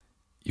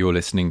You're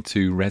listening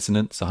to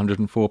Resonance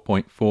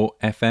 104.4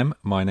 FM.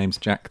 My name's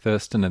Jack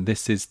Thurston and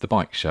this is The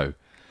Bike Show.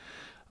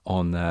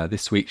 On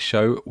this week's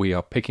show, we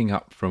are picking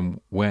up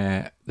from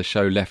where the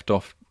show left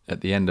off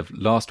at the end of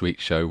last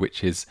week's show,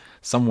 which is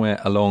somewhere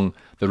along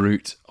the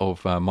route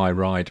of my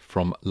ride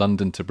from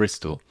London to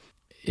Bristol.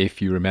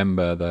 If you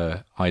remember,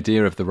 the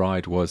idea of the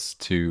ride was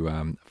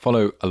to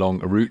follow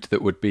along a route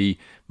that would be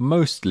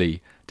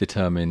mostly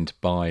determined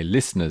by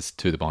listeners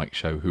to The Bike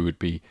Show who would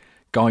be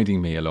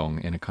guiding me along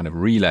in a kind of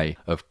relay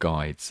of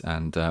guides,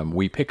 and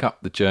we pick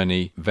up the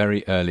journey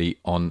very early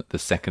on the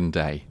second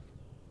day.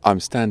 I'm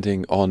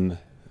standing on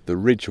the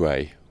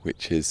Ridgeway,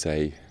 which is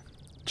a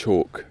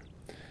chalk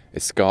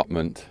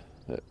escarpment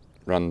that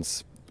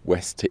runs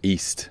west to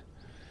east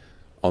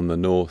on the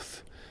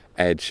north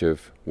edge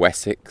of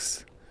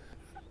Wessex,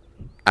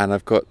 and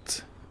I've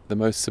got the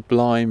most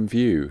sublime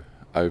view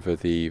over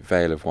the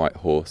Vale of White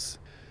Horse.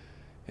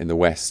 In the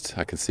west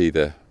I can see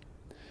the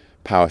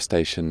power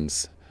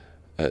stations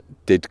at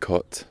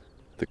Didcot,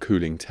 the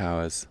cooling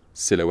towers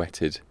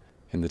silhouetted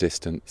in the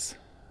distance,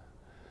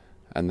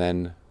 and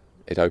then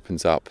it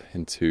opens up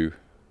into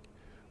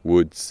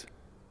woods,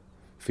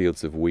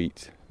 fields of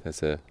wheat.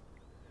 There's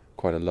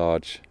quite a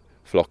large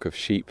flock of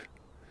sheep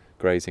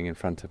grazing in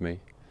front of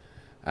me,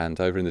 and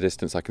over in the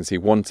distance I can see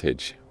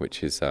Wantage,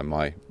 which is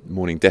my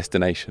morning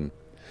destination.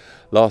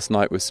 Last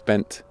night was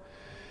spent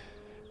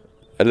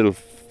a little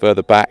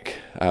further back,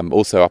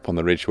 also up on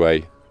the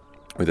Ridgeway,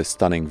 with a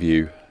stunning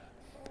view.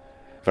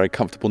 Very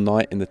comfortable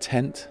night in the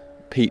tent.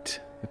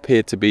 Pete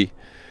appeared to be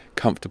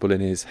comfortable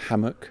in his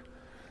hammock.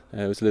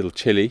 It was a little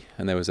chilly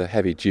and there was a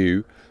heavy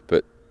dew,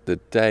 but the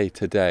day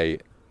today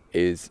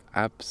is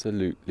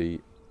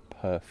absolutely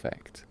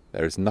perfect.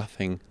 There is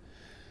nothing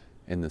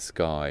in the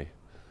sky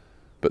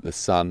but the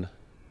sun,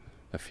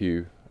 a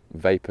few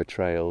vapour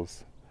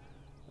trails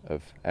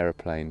of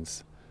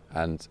aeroplanes,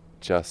 and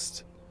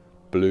just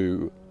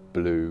blue,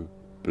 blue,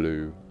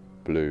 blue,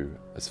 blue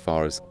as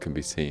far as can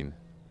be seen.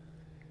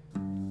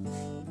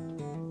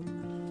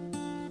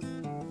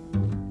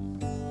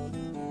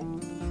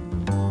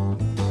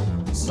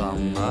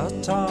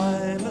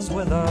 Summertime is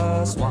with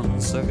us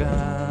once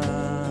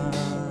again.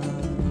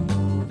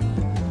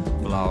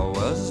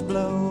 Flowers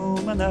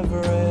blooming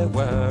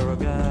everywhere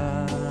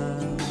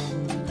again,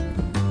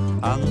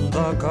 and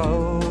the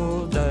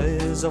cold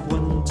days of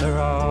winter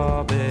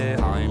are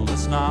behind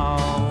us now,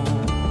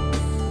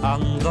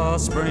 and the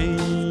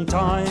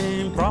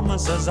springtime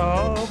promises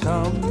all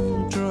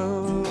come true.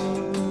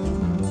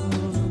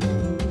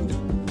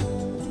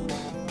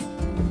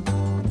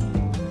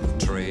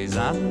 Trees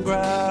and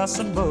grass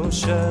and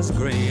bushes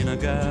green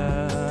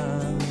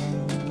again,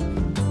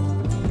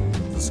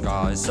 the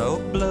sky so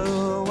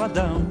blue I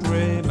don't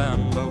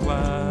remember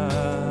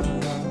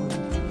when.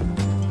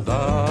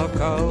 The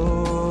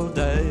cold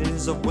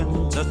days of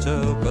winter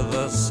took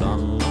the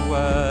sun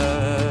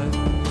away,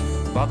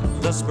 but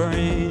the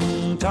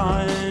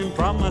springtime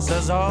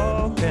promises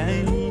all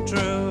came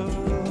true.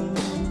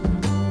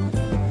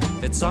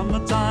 It's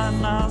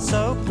summertime now,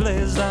 so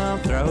please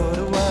don't throw it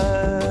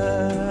away.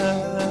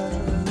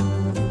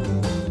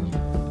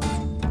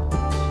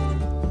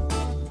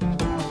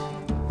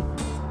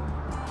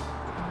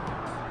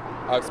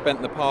 I've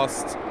spent the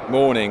past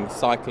morning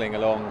cycling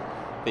along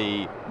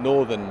the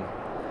northern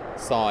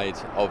side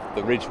of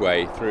the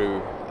Ridgeway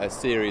through a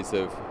series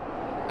of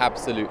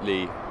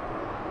absolutely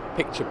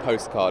picture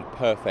postcard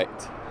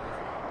perfect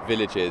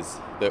villages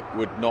that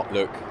would not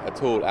look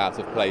at all out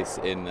of place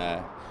in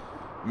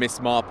Miss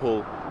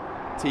Marple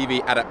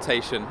TV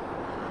adaptation.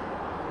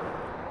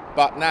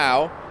 But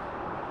now,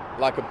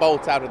 like a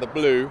bolt out of the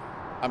blue,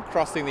 I'm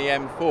crossing the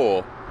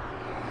M4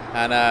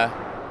 and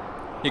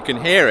you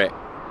can hear it.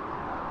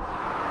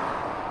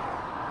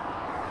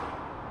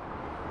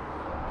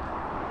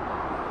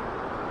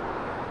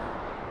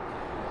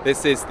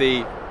 This is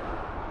the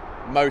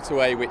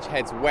motorway which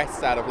heads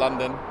west out of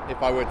London.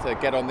 If I were to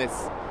get on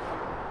this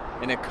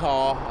in a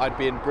car, I'd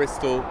be in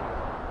Bristol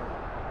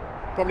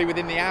probably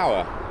within the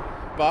hour.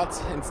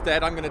 But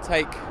instead, I'm going to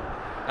take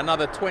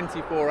another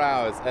 24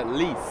 hours at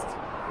least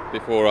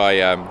before I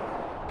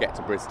get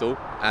to Bristol.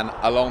 And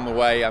along the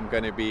way, I'm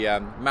going to be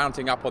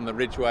mounting up on the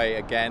Ridgeway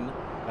again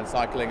and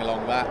cycling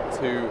along that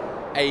to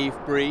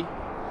Avebury,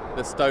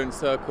 the stone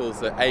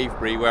circles at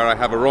Avebury, where I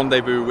have a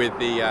rendezvous with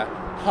the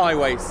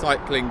highway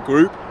cycling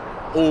group,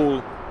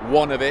 all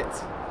one of it,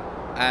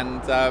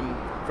 and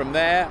from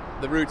there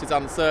the route is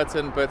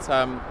uncertain, but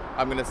I'm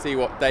going to see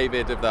what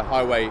David of the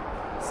highway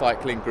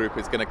cycling group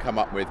is going to come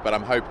up with, but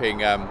I'm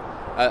hoping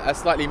a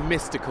slightly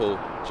mystical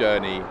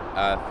journey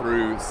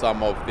through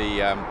some of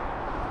the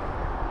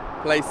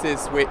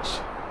places which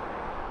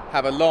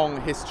have a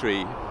long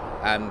history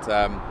and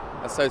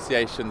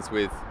associations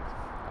with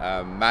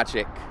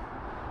magic,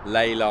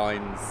 ley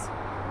lines,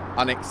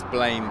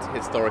 unexplained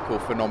historical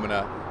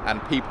phenomena, and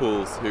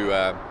peoples who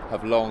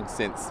have long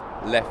since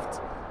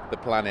left the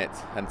planet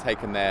and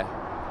taken their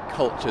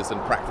cultures and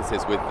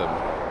practices with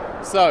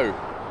them. So,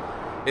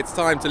 it's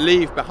time to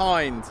leave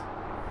behind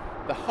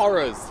the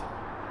horrors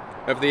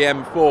of the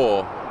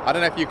M4. I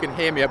don't know if you can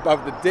hear me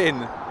above the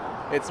din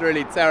It's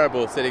really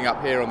terrible sitting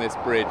up here on this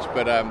bridge,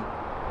 but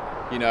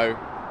you know,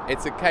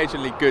 it's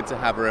occasionally good to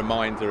have a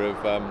reminder of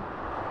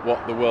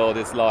what the world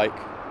is like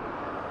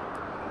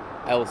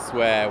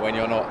elsewhere when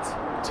you're not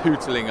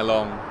tootling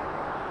along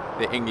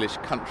the English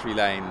country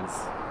lanes.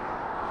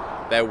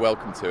 They're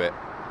welcome to it.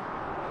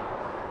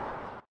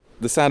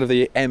 The sound of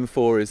the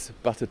M4 is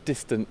but a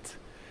distant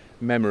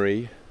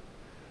memory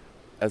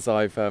as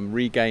I've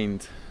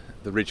regained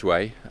the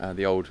Ridgeway,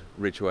 the old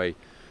Ridgeway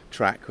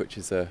track, which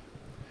is a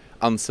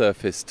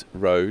unsurfaced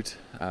road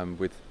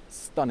with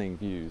stunning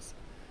views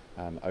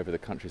over the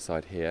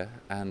countryside here.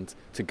 And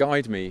to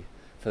guide me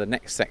for the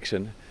next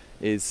section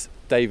is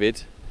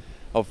David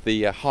of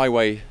the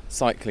Highway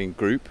Cycling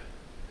Group.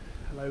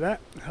 Hello there.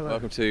 Hello.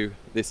 Welcome to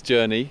this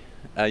journey.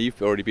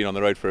 You've already been on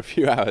the road for a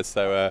few hours,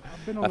 so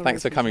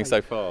thanks for coming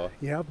so far.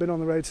 Yeah, I've been on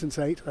the road since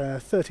 8,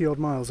 30 odd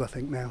miles I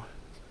think now.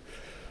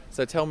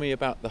 So tell me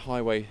about the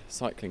Highway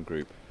Cycling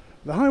Group.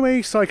 The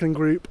Highway Cycling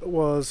Group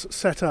was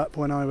set up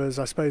when I was,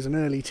 I suppose, an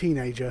early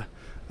teenager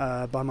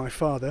by my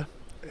father,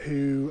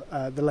 who,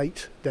 the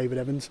late David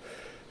Evans,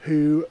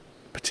 who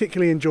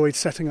particularly enjoyed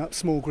setting up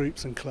small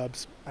groups and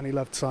clubs, and he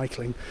loved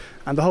cycling.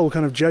 And the whole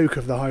kind of joke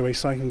of the Highway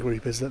Cycling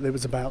Group is that there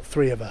was about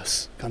 3 of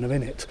us kind of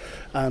in it.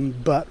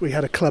 But we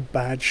had a club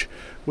badge,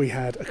 we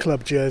had a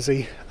club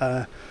jersey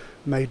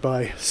made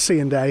by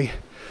C&A,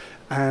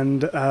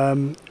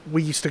 and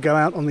we used to go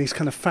out on these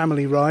kind of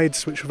family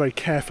rides, which were very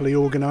carefully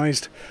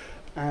organised,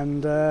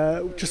 and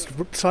just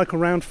cycle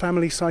around,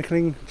 family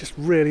cycling, just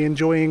really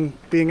enjoying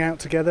being out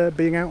together,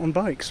 being out on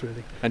bikes,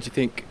 really. And do you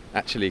think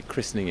actually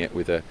christening it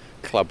with a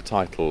club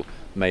title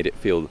made it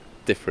feel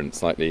different,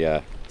 slightly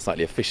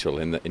official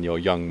in your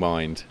young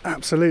mind?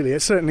 Absolutely, it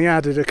certainly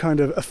added a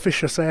kind of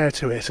officious air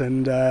to it,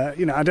 and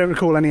I don't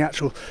recall any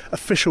actual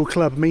official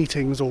club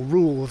meetings or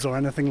rules or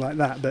anything like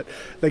that, but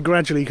they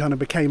gradually kind of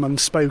became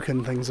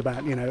unspoken things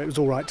about, it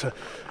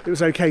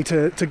was okay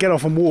to get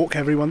off and walk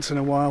every once in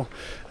a while,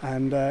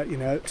 and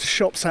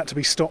shops had to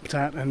be stopped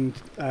at, and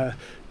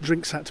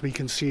drinks had to be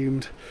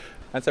consumed.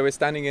 And so we're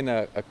standing in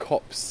a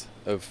copse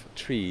of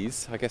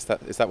trees. I guess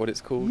is that what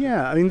it's called?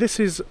 Yeah, I mean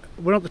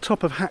we're at the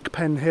top of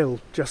Hackpen Hill,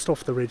 just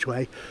off the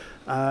Ridgeway,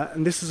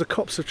 and this is a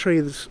copse of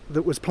trees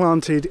that was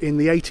planted in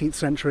the 18th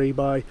century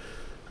by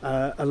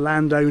a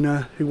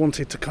landowner who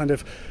wanted to kind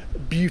of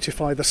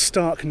beautify the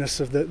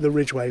starkness of the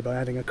Ridgeway by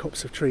adding a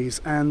copse of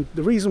trees. And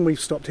the reason we've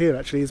stopped here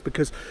actually is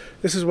because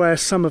this is where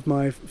some of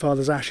my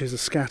father's ashes are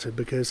scattered,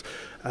 because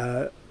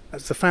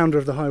as the founder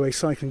of the Highway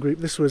Cycling Group,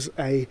 this was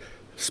a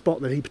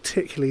spot that he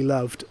particularly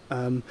loved,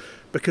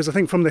 because I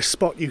think from this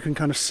spot you can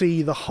kind of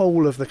see the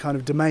whole of the kind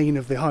of domain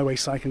of the Highway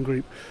Cycling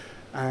Group,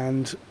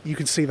 and you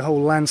can see the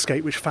whole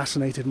landscape, which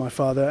fascinated my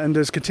father and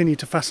has continued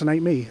to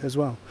fascinate me as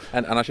well.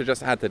 And I should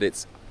just add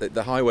that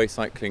the Highway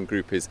Cycling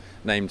Group is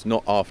named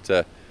not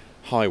after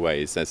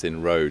highways as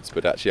in roads,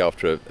 but actually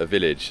after a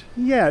village.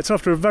 Yeah, it's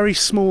after a very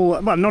small,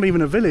 well, not even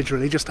a village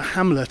really, just a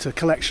hamlet, a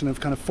collection of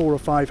kind of 4 or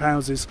 5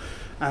 houses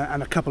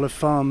and a couple of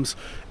farms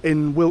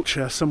in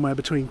Wiltshire, somewhere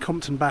between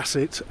Compton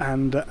Basset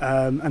and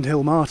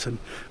Hillmarton.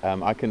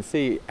 I can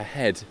see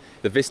ahead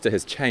the vista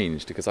has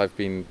changed, because I've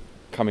been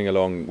coming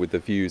along with the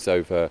views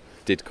over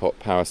Didcot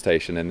Power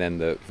Station and then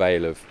the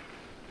Vale of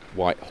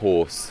White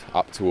Horse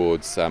up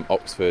towards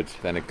Oxford,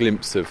 then a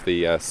glimpse of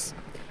the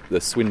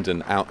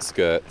Swindon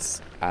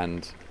outskirts,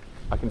 and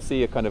I can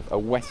see a kind of a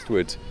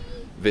westward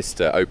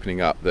vista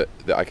opening up that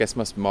I guess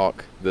must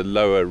mark the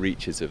lower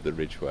reaches of the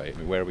Ridgeway. I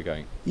mean, where are we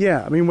going?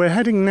 Yeah, I mean, we're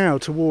heading now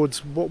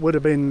towards what would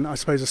have been, I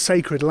suppose, a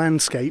sacred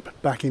landscape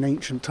back in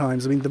ancient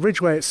times. I mean, the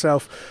Ridgeway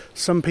itself,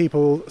 some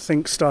people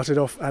think started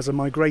off as a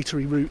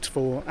migratory route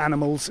for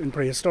animals in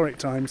prehistoric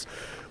times,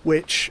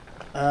 which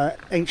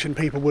ancient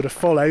people would have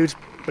followed,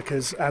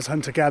 because as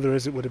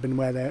hunter-gatherers it would have been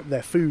where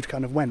their food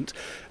kind of went.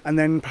 And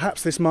then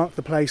perhaps this marked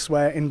the place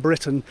where in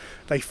Britain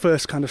they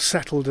first kind of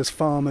settled as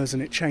farmers,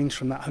 and it changed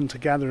from that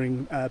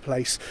hunter-gathering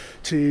place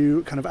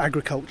to kind of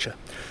agriculture.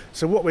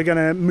 So what we're going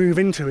to move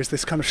into is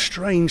this kind of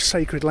strange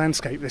sacred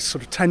landscape, this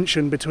sort of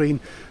tension between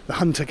the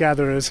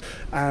hunter-gatherers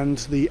and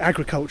the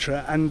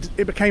agriculture, and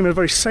it became a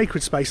very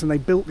sacred space, and they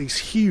built these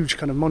huge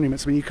kind of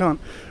monuments. I mean, you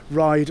can't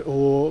ride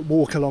or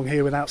walk along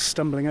here without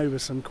stumbling over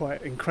some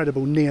quite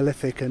incredible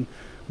Neolithic and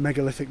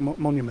megalithic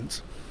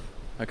monuments.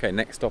 Okay,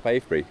 next stop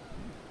Avebury.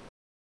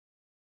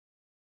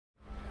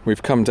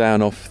 We've come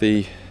down off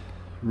the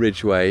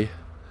Ridgeway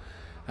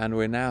and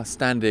we're now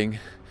standing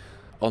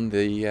on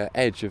the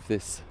edge of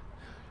this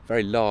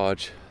very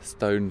large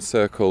stone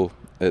circle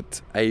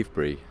at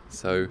Avebury.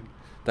 So,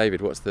 David,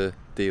 what's the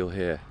deal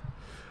here?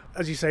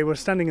 As you say, we're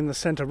standing in the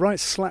centre, right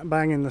slap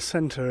bang in the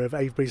centre of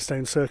Avebury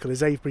Stone Circle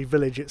is Avebury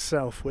Village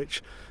itself,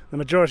 which the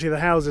majority of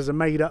the houses are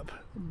made up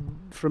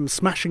from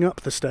smashing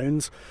up the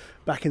stones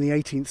back in the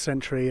 18th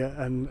century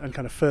and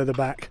kind of further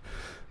back.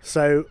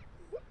 So,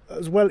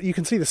 as well, you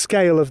can see the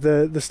scale of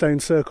the stone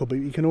circle, but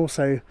you can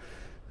also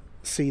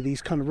see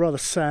these kind of rather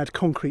sad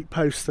concrete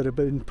posts that have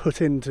been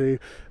put in to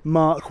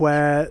mark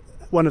where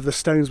one of the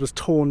stones was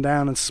torn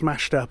down and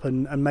smashed up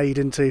and made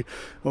into,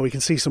 well, we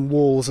can see some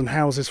walls and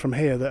houses from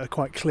here that are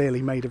quite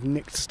clearly made of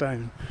nicked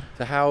stone.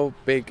 So how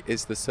big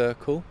is the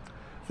circle?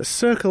 The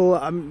circle,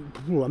 I'm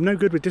no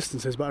good with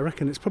distances, but I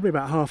reckon it's probably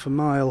about half a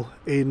mile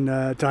in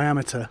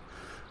diameter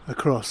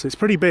across. It's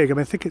pretty big. I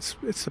mean, I think it's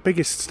the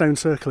biggest stone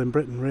circle in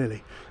Britain,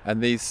 really.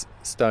 And these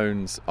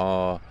stones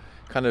are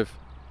kind of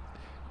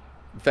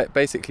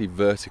basically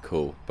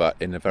vertical, but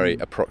in a very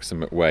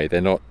approximate way. They're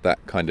not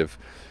that kind of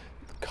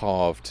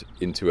carved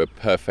into a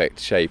perfect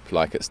shape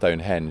like at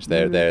Stonehenge.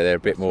 They're a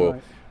bit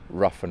more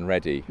rough and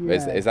ready. Yeah.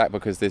 Is that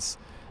because this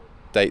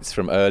dates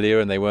from earlier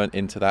and they weren't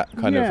into that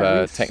kind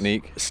of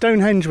technique?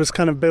 Stonehenge was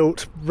kind of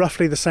built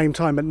roughly the same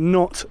time, but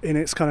not in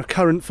its kind of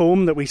current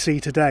form that we see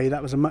today.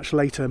 That was a much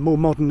later, more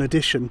modern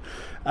addition.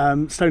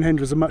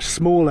 Stonehenge was a much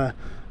smaller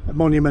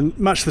monument,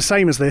 much the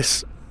same as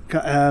this,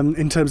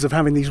 in terms of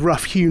having these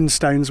rough hewn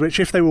stones, which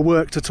if they were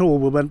worked at all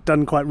were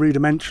done quite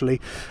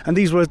rudimentarily, and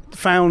these were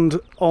found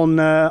on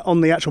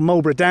the actual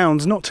Marlborough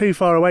Downs, not too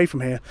far away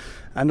from here,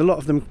 and a lot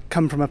of them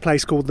come from a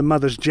place called the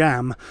Mother's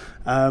Jam,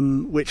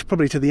 which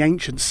probably to the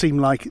ancients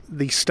seemed like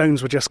these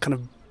stones were just kind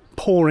of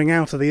pouring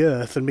out of the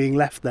earth and being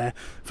left there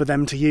for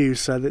them to use,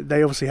 so that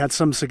they obviously had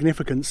some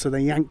significance, so they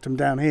yanked them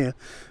down here,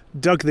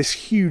 dug this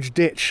huge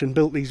ditch and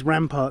built these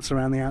ramparts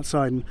around the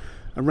outside and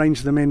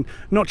arranged them in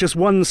not just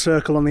one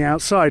circle on the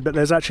outside, but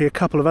there's actually a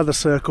couple of other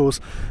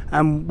circles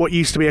and what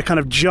used to be a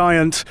kind of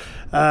giant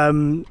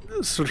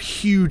sort of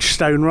huge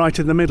stone right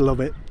in the middle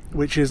of it,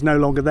 which is no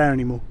longer there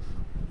anymore.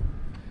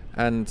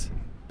 And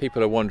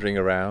people are wandering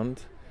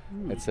around.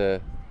 It's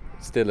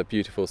still a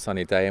beautiful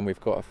sunny day, and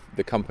we've got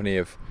the company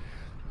of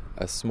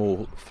a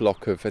small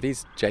flock of, are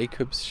these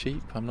Jacob's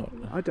sheep?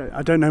 I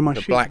don't know my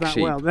sheep black that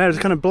sheep. well. There's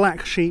kind of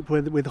black sheep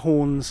with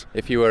horns.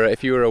 If you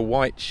were a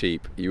white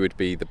sheep, you would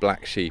be the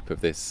black sheep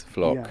of this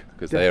flock,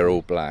 because they are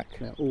all black.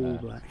 They're all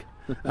black.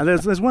 And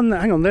there's one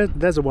that, hang on,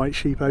 there's a white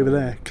sheep over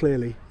there,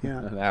 clearly. Yeah.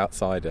 An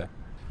outsider.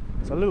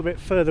 So a little bit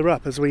further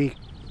up, as we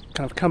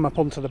kind of come up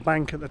onto the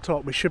bank at the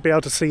top, we should be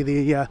able to see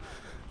the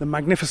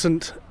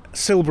magnificent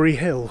Silbury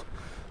Hill,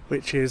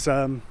 which is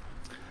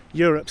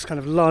Europe's kind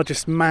of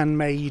largest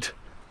man-made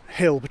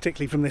hill,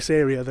 particularly from this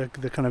area,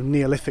 the kind of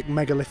Neolithic,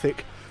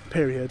 megalithic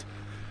period.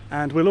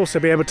 And we'll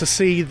also be able to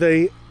see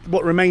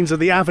what remains of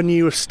the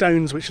avenue of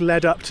stones which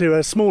led up to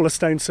a smaller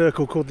stone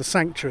circle called the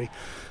Sanctuary.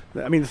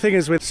 I mean, the thing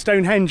is with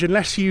Stonehenge,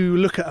 unless you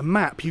look at a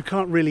map, you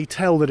can't really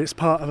tell that it's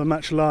part of a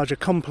much larger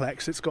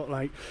complex. It's got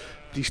like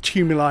these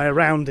tumuli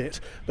around it.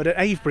 But at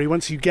Avebury,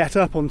 once you get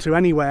up onto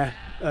anywhere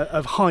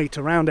of height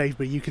around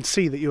Avebury, you can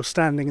see that you're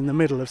standing in the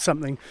middle of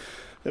something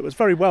that was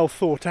very well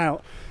thought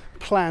out,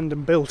 planned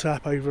and built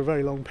up over a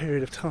very long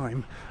period of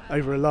time,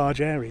 over a large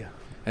area.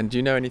 And do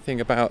you know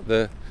anything about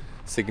the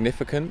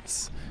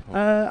significance?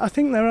 I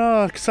think there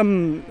are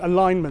some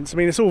alignments. I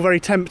mean, it's all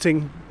very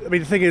tempting. I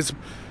mean, the thing is,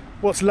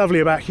 what's lovely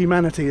about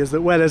humanity is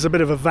that where there's a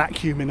bit of a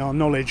vacuum in our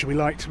knowledge, we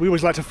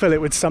always like to fill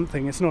it with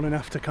something. It's not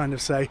enough to kind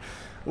of say,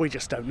 we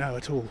just don't know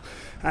at all.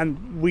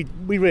 And we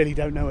really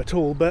don't know at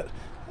all. But,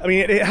 I mean,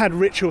 it had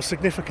ritual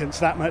significance.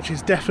 That much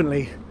is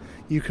definitely,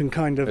 you can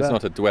kind of... It's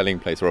not a dwelling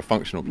place or a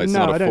functional place.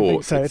 No, it's not a I don't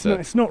fort. think so.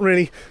 It's not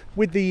really...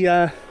 With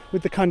the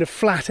kind of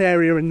flat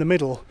area in the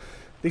middle,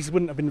 these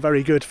wouldn't have been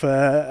very good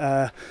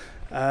for...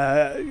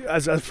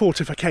 as a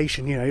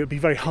fortification, it would be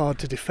very hard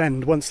to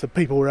defend. Once the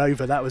people were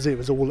over, that was it. It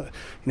was all,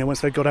 once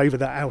they got over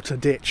that outer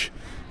ditch,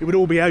 it would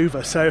all be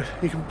over. So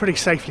you can pretty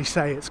safely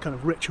say it's kind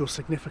of ritual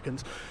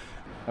significance.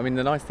 I mean,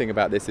 the nice thing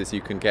about this is you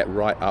can get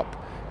right up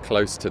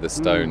close to the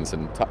stones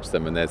and touch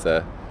them, and there's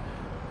a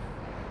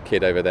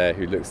kid over there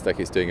who looks like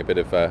he's doing a bit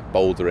of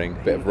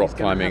bouldering, a bit of rock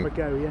climbing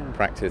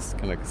practice,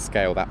 kind of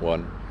scale that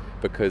one,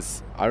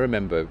 because I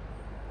remember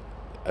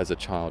as a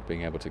child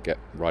being able to get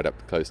right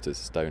up close to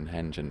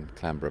Stonehenge and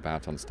clamber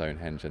about on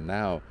Stonehenge, and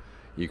now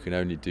you can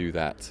only do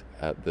that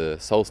at the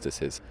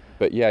solstices.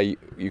 But yeah,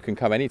 you can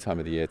come any time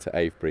of the year to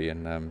Avebury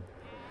and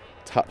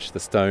touch the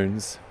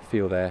stones,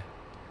 feel their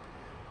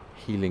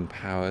healing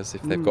powers,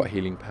 if they've got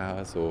healing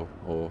powers,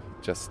 or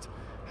just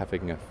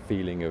having a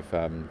feeling of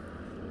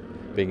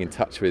being in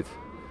touch with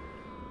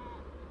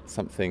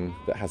something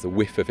that has a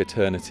whiff of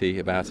eternity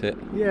about it.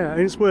 Yeah,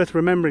 and it's worth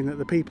remembering that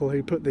the people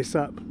who put this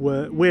up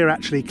we're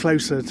actually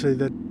closer to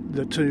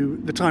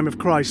the time of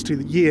Christ, to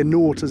the year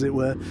naught, as it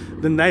were,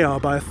 than they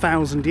are by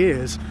 1,000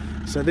 years.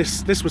 So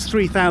this was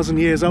 3,000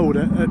 years old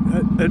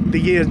at the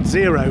year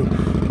zero.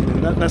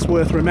 That's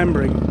worth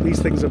remembering.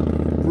 These things are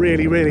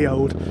really, really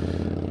old.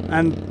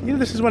 And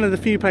this is one of the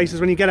few places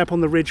when you get up on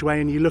the Ridgeway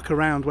and you look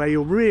around where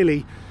you're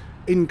really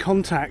in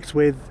contact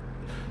with,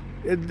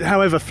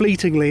 however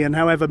fleetingly and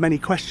however many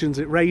questions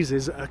it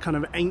raises, a kind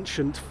of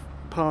ancient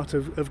part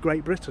of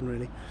Great Britain,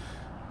 really.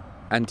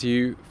 And do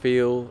you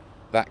feel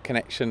that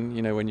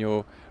connection, when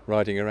you're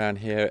riding around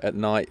here at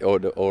night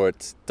or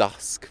at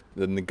dusk,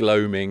 and the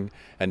gloaming,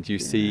 and do you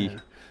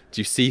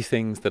see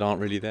things that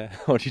aren't really there?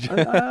 Or do you...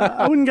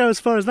 I wouldn't go as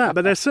far as that,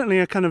 but there's certainly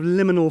a kind of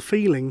liminal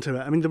feeling to it.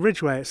 I mean, the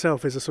Ridgeway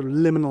itself is a sort of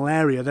liminal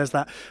area. There's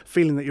that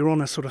feeling that you're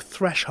on a sort of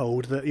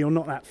threshold, that you're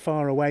not that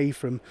far away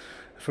from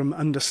from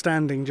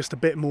understanding just a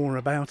bit more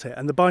about it.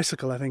 And the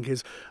bicycle, I think,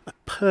 is a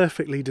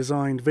perfectly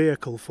designed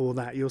vehicle for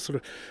that. You're sort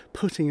of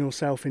putting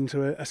yourself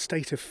into a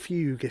state of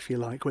fugue, if you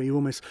like, where you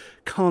almost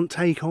can't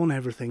take on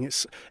everything.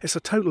 It's a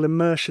total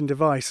immersion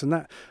device, and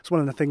that's one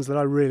of the things that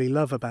I really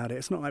love about it.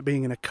 It's not like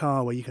being in a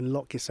car where you can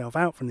lock yourself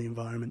out from the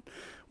environment.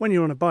 When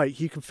you're on a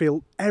bike, you can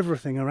feel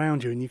everything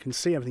around you and you can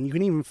see everything. You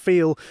can even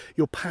feel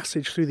your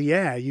passage through the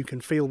air. You can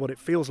feel what it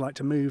feels like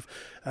to move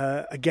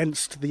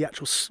against the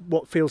actual,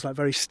 what feels like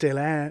very still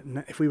air.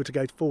 And if we were to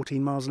go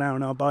 14 miles an hour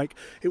on our bike,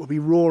 it would be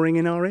roaring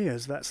in our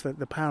ears. That's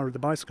the power of the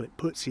bicycle. It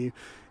puts you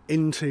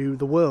into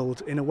the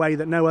world in a way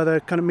that no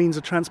other kind of means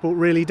of transport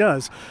really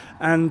does.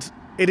 And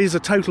it is a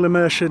total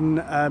immersion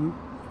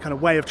kind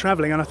of way of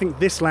travelling. And I think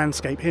this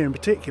landscape here in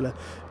particular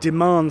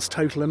demands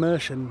total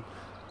immersion.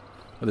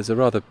 Well, there's a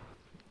rather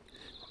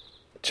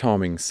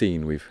charming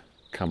scene we've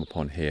come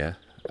upon here.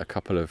 A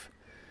couple of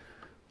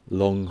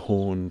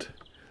long-horned,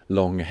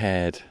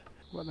 long-haired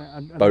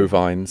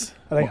bovines.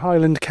 Are they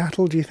Highland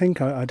cattle, do you think?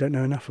 I don't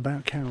know enough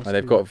about cows.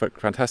 They've got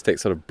fantastic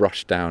sort of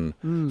brushed down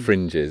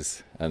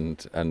fringes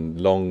and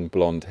long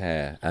blonde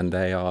hair, and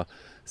they are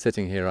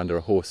sitting here under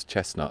a horse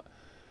chestnut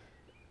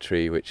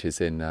tree which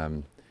is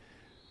in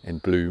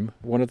bloom.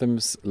 One of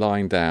them's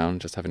lying down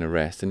just having a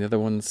rest, and the other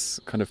one's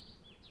kind of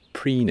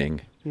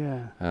preening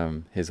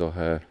his or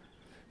her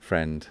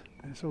friend.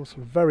 It's also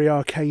very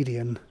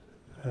Arcadian.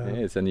 It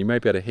is, and you may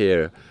be able to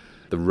hear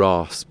the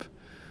rasp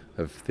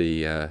of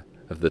the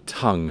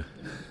tongue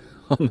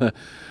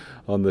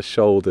on the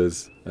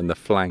shoulders and the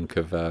flank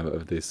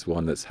of this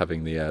one that's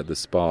having the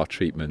spa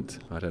treatment.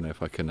 I don't know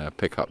if I can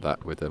pick up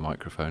that with the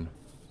microphone.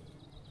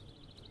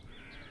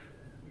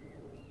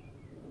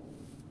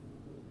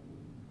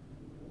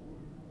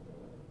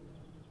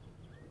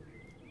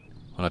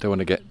 Well, I don't want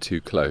to get too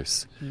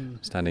close.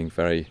 Standing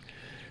very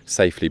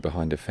safely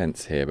behind a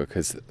fence here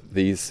because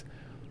these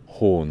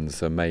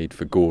horns are made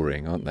for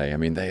goring, aren't they? I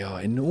mean, they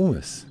are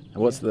enormous.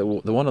 And what's the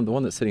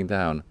one that's sitting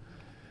down?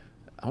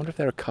 I wonder if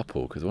they're a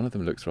couple, because one of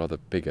them looks rather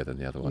bigger than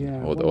the other one.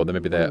 Yeah, or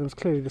maybe they're... It was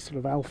clearly the sort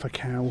of alpha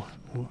cow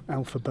or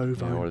alpha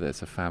bovine. Yeah, or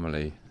it's a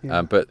family.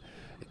 Yeah. But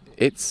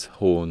its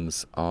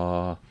horns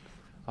are,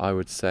 I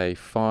would say,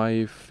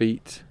 5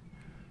 feet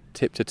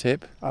tip to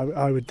tip.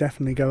 I would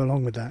definitely go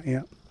along with that,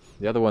 yeah.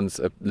 The other one's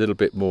a little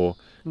bit more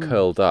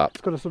curled up.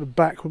 It's got a sort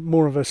of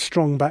more of a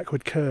strong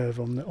backward curve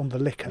on the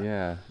liquor.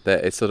 Yeah,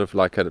 it's sort of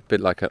like a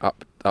bit like an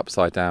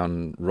upside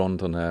down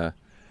rondonneur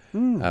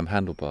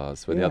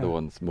handlebars, where the other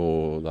one's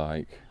more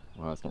like,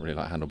 well, it's not really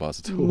like handlebars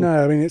at all.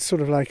 No, I mean it's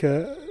sort of like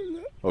a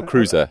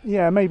cruiser.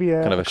 Maybe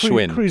a kind of a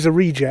Schwinn. Cruiser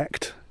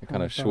reject. A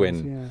kind of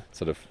Schwinn,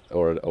 sort of,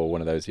 or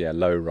one of those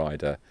low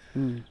rider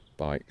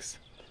bikes.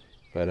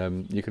 But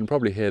you can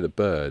probably hear the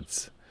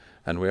birds,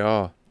 and we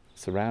are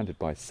surrounded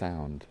by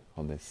sound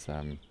on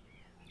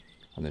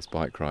this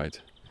bike ride.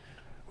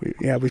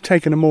 We've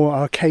taken a more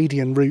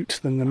Arcadian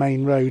route than the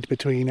main road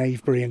between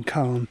Avebury and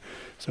Calne,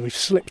 so we've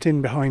slipped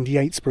in behind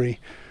Yatesbury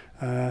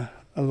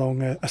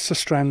along a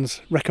Sustrans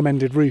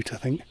recommended route, I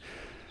think,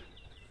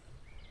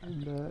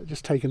 and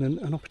just taken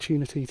an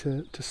opportunity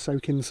to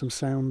soak in some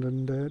sound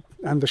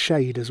and the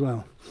shade as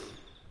well.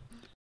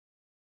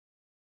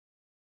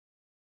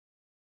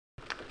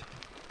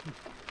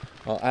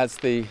 Well, as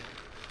the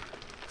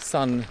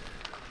sun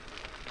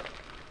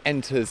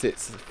enters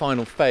its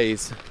final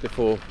phase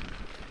before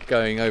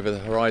going over the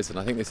horizon,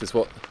 I think this is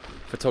what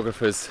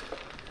photographers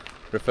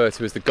refer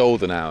to as the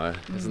golden hour.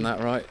 Isn't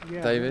that right,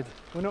 David?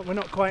 We're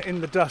not quite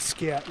in the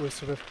dusk yet. We're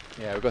sort of...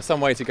 Yeah, we've got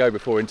some way to go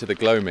before into the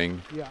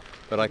gloaming. Yeah.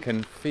 But I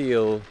can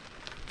still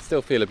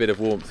feel a bit of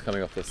warmth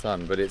coming off the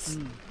sun, but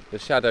the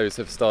shadows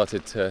have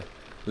started to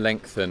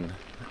lengthen,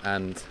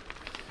 and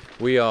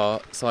we are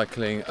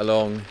cycling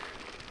along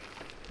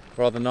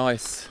rather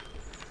nice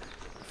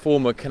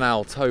former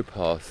canal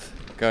towpath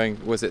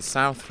going, was it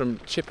south from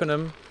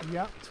Chippenham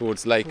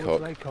towards Laycock?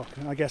 Towards Laycock.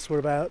 And I guess we're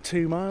about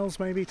 2 miles,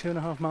 maybe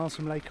 2.5 miles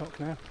from Laycock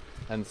now.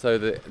 And so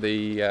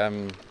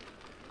the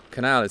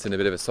canal is in a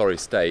bit of a sorry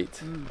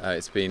state.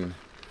 It's been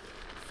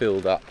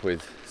filled up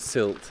with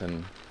silt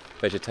and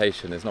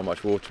vegetation. There's not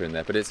much water in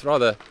there, but it's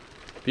rather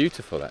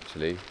beautiful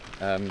actually,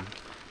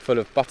 full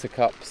of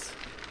buttercups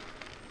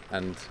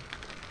and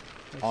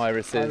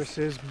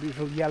irises.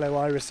 Beautiful yellow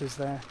irises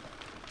there,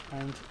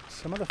 and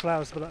some other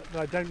flowers that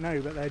I don't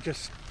know, but they're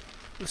just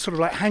sort of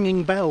like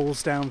hanging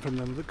bells down from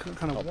them, the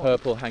kind of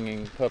purple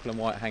and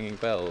white hanging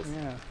bells.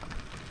 Yeah,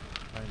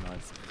 very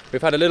nice.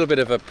 We've had a little bit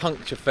of a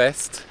puncture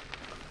fest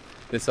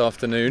this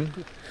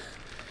afternoon.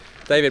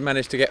 David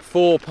managed to get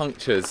 4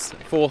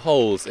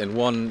 holes in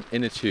one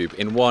inner tube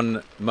in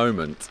one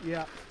moment.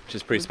 Yeah, which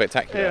is pretty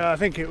spectacular. Yeah, I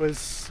think it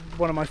was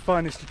one of my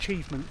finest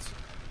achievements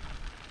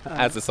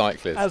as a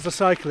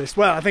cyclist.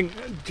 Well, I think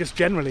just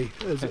generally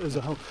as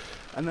a whole.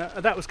 And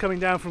that was coming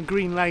down from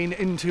Green Lane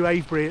into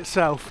Avebury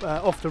itself,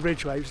 off the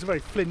Ridgeway, which is a very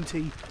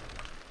flinty,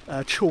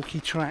 chalky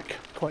track,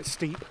 quite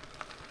steep.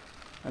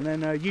 And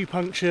then you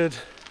punctured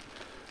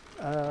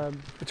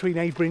between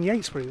Avebury and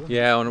Yatesbury, wasn't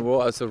it? On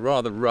what was a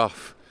rather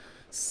rough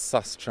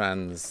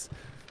Sustrans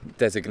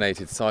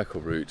designated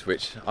cycle route,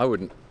 which I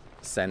wouldn't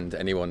send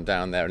anyone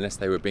down there unless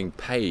they were being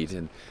paid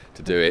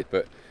to do it.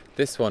 But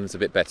this one's a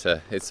bit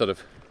better. It's sort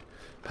of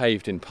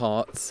paved in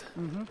parts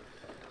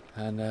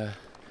and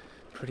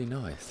pretty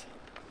nice.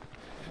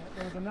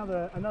 There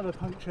was another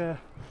puncture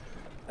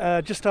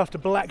just after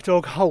Black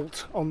Dog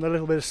Halt on the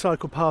little bit of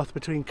cycle path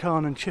between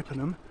Cairn and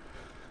Chippenham.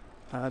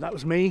 That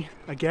was me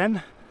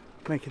again,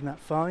 making that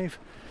 5.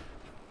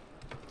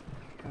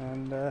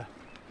 And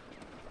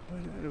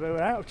we're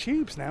out of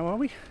tubes now, are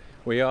we?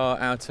 We are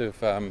out of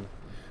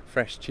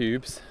fresh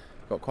tubes.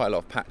 Got quite a lot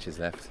of patches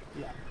left.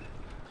 Yeah.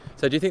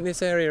 So do you think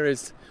this area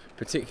is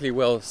particularly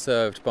well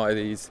served by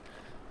these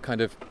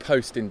kind of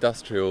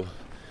post-industrial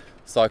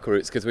cycle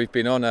routes? Because we've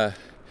been on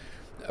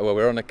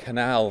we're on a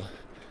canal,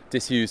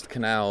 disused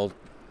canal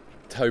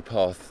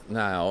towpath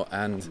now,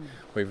 and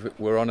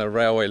we're on a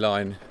railway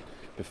line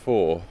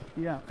before.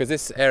 Yeah. Because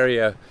this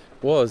area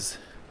was,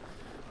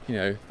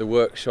 the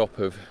workshop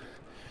of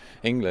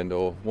England,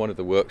 or one of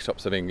the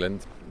workshops of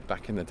England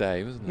back in the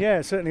day, wasn't it? Yeah,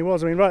 it certainly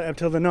was. I mean, right up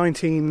till the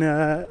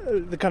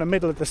the kind of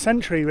middle of the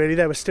century, really,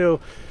 there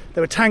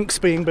were tanks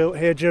being built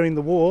here during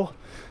the war,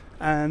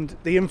 and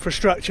the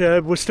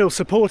infrastructure was still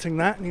supporting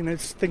that.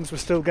 Things were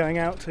still going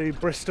out to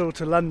Bristol,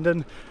 to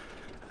London.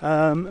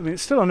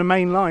 It's still on the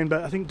main line,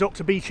 but I think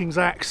Dr. Beeching's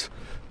axe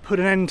put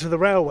an end to the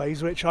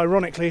railways, which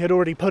ironically had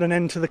already put an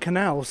end to the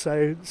canal.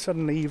 So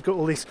suddenly you've got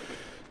all these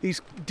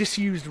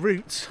disused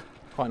routes.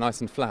 Quite nice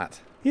and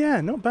flat.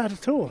 Yeah, not bad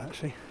at all,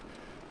 actually.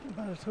 Not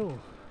bad at all.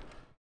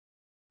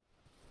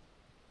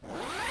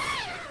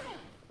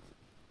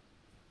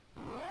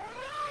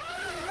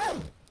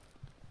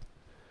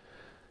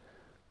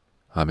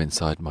 I'm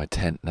inside my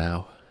tent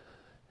now.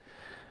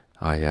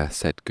 I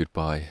said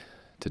goodbye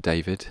to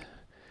David.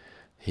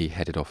 He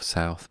headed off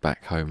south,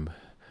 back home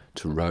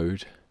to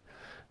Rode,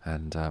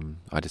 and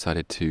I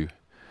decided to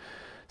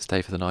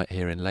stay for the night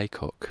here in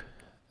Laycock.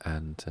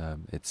 And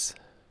it's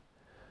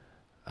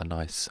a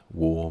nice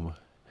warm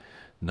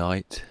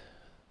night.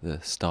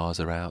 The stars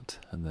are out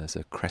and there's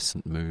a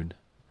crescent moon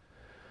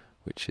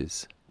which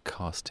is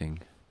casting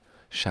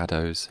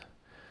shadows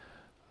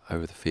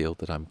over the field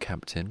that I'm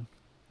camped in.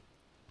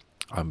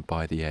 I'm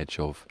by the edge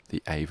of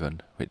the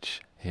Avon,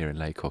 which here in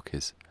Laycock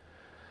is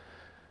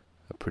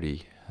a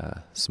pretty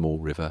small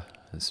river.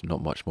 It's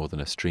not much more than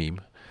a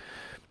stream.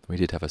 We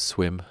did have a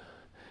swim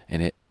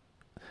in it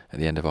at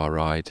the end of our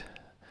ride,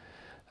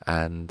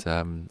 and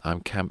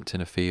I'm camped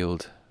in a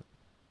field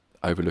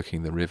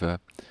overlooking the river,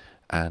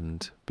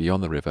 and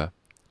beyond the river,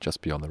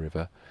 just beyond the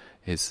river,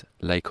 is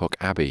Laycock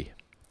Abbey,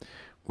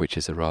 which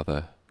is a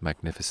rather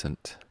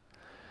magnificent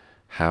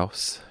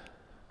house,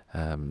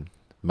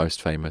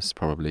 most famous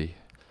probably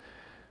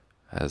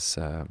as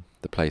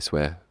the place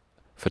where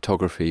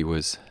photography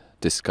was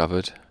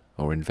discovered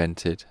or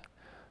invented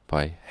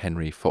by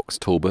Henry Fox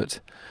Talbot.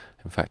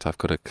 In fact, I've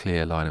got a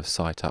clear line of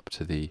sight up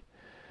to the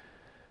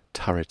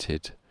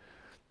turreted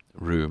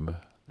room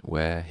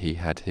where he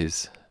had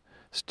his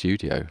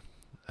studio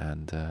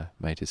and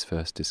made his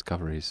first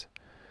discoveries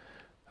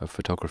of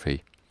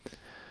photography.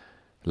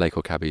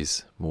 Laycock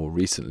Abbey's more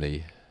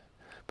recently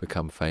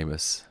become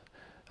famous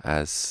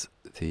as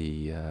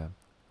the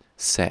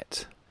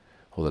set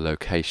or the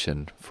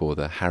location for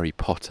the Harry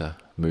Potter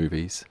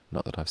movies.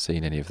 Not that I've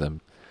seen any of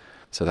them,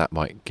 so that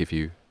might give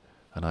you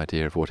an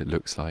idea of what it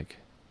looks like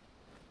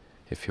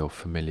if you're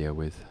familiar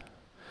with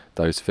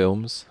those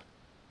films.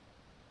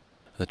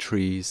 The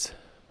trees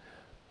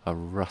are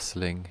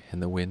rustling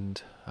in the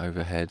wind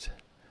overhead.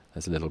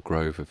 There's a little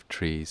grove of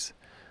trees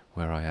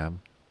where I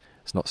am.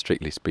 It's not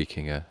strictly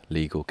speaking a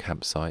legal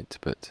campsite,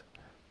 but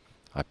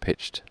I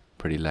pitched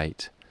pretty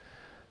late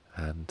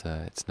and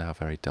it's now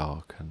very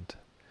dark, and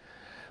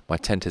my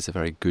tent is a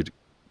very good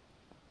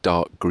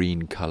dark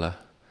green colour,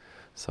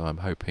 so I'm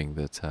hoping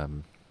that I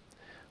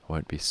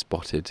won't be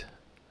spotted,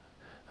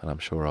 and I'm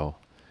sure I'll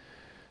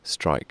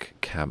strike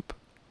camp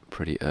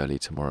pretty early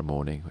tomorrow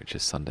morning, which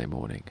is Sunday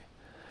morning,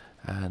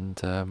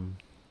 and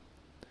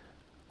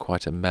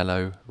quite a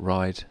mellow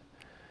ride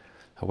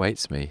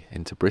awaits me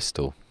into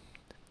Bristol.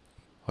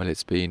 Well,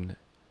 it's been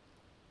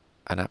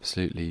an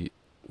absolutely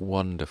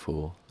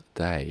wonderful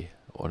day,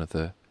 one of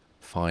the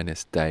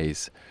finest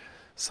days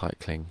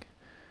cycling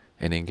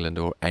in England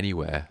or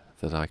anywhere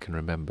that I can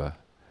remember,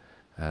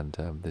 and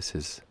this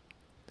is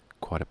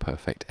quite a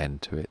perfect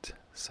end to it,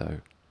 so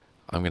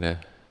I'm going to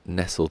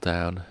nestle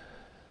down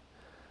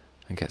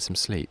and get some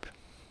sleep.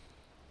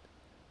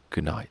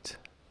 Good night.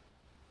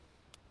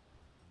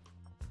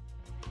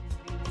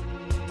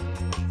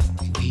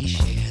 We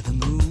share the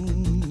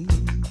moon,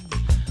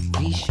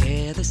 we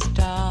share the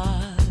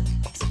stars.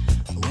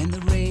 When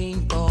the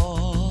rain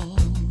falls,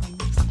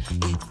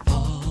 it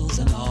falls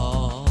on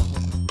all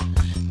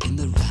in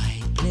the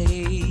right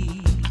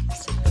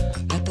place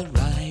at the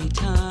right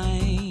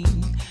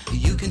time.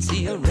 You can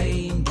see a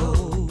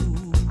rainbow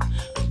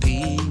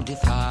being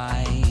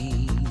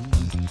defined.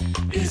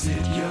 Is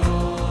it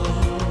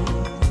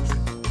yours?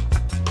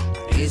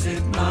 Is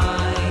it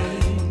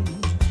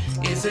mine?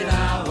 Is it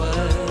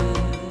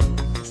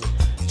ours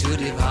to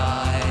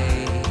divide?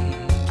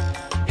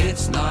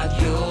 It's not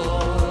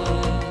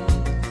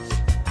yours,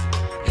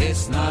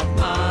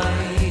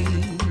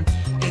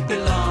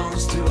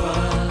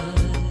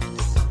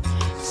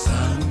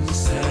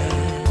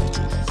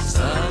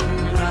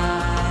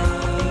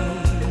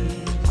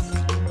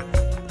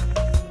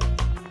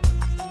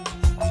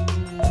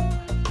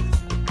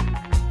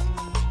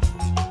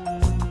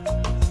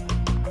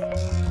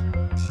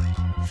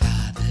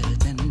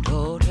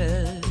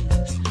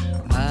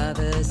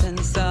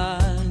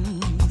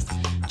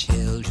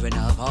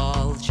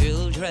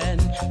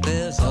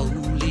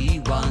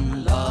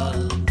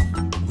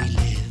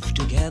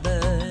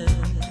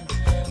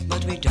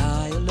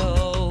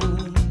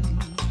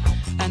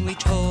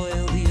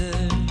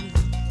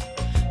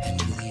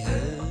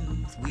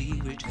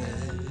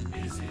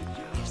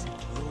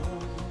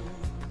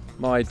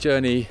 My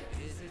journey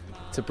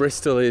to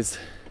Bristol is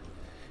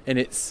in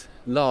its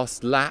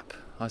last lap,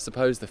 I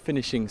suppose, the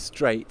finishing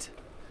straight,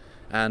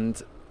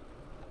 and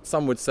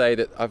some would say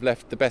that I've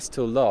left the best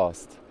till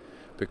last,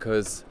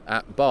 because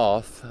at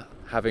Bath,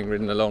 having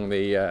ridden along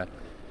the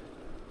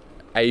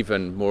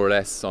Avon more or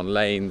less on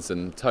lanes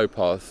and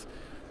towpath,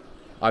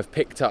 I've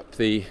picked up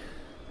the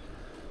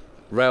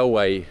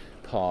railway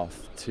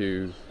path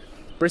to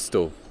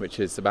Bristol, which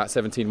is about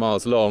 17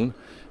 miles long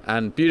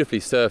and beautifully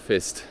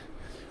surfaced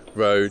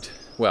road,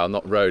 well,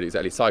 not road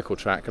exactly, cycle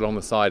track along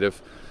the side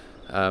of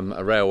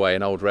a railway,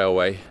 an old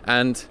railway.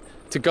 And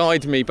to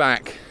guide me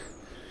back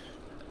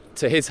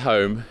to his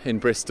home in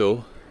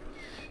Bristol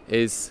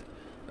is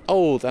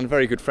old and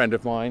very good friend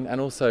of mine,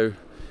 and also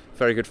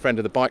very good friend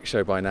of the bike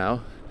show by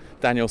now,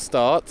 Daniel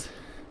Start.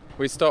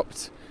 We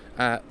stopped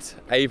at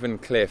Avon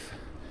Cliff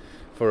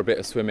for a bit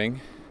of swimming,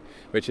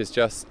 which is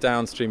just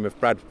downstream of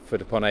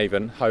Bradford upon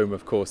Avon, home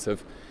of course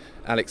of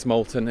Alex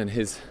Moulton and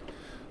his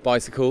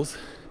bicycles.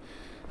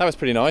 That was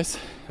pretty nice.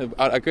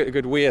 A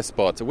good weir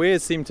spot.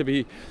 Weirs seem to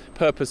be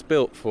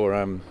purpose-built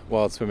for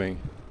wild swimming.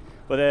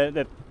 Well,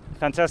 they're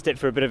fantastic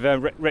for a bit of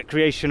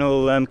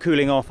recreational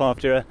cooling off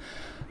after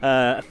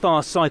a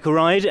fast cycle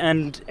ride,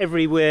 and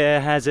every weir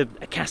has a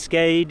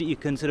cascade you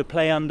can sort of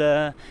play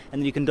under,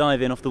 and then you can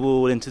dive in off the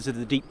wall into sort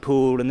of the deep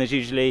pool, and there's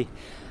usually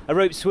a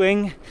rope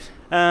swing.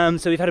 So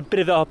we've had a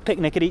bit of our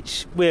picnic at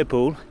each weir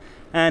pool,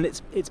 and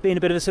it's been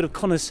a bit of a sort of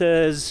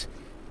connoisseur's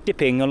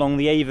dipping along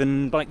the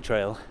Avon bike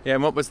trail. Yeah,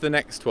 and what was the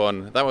next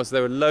one? There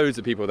were loads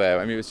of people there.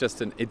 I mean, it was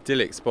just an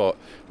idyllic spot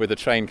with a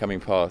train coming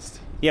past.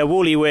 Yeah,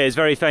 Whalley Weir is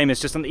very famous,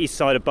 just on the east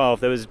side of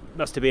Bath. There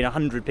must have been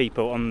 100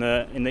 people in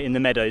the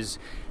meadows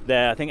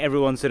there. I think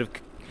everyone sort of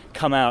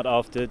come out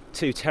after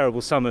 2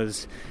 terrible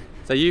summers.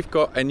 So you've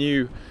got a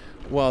new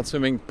wild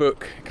swimming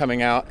book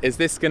coming out. Is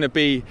this going to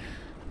be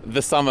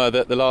the summer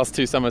that the last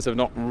 2 summers have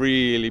not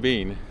really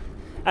been?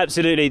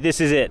 Absolutely,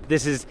 this is it.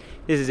 This is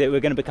it. We're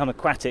going to become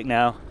aquatic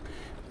now.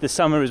 The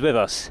summer is with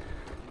us.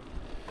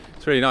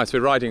 It's really nice.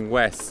 We're riding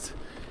west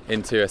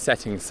into a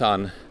setting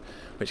sun,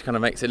 which kind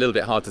of makes it a little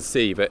bit hard to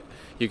see, but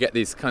you get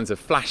these kinds of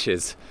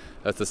flashes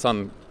as the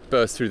sun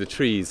bursts through the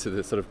trees, so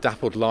the sort of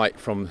dappled light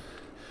from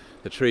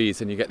the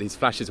trees, and you get these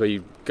flashes where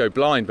you go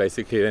blind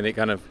basically, and it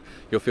kind of,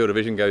 your field of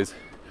vision goes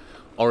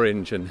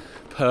orange and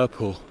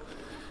purple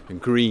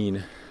and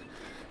green.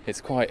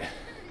 It's quite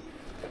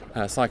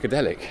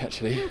psychedelic,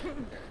 actually.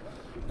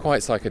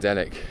 Quite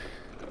psychedelic.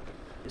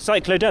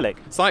 Cyclodelic.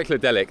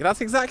 Cyclodelic. That's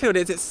exactly what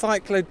it is. It's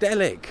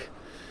cyclodelic.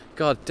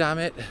 God damn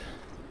it.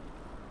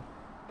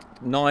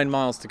 9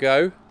 miles to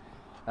go,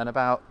 and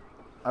about,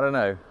 I don't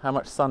know, how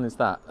much sun is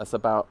that? That's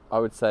about, I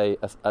would say,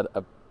 a sort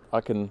of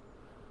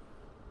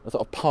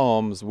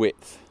palm's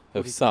width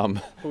of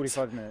sun.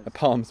 45 minutes. A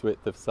palm's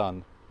width of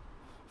sun.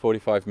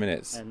 45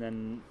 minutes. And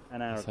then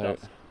an hour So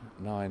plus.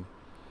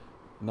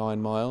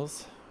 9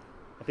 miles.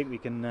 I think we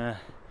could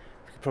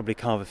probably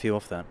carve a few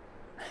off that.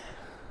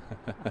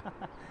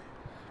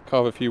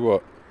 Carve a few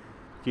what?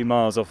 A few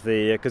miles off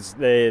because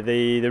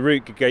the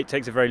route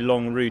takes a very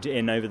long route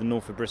in over the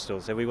north of Bristol,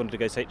 so we wanted to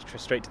go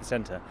straight to the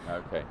centre.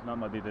 Okay. That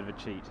might be a bit of a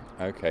cheat.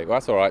 Okay, well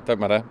that's all right, don't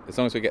matter. As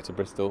long as we get to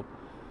Bristol,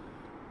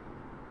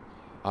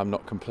 I'm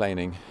not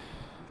complaining.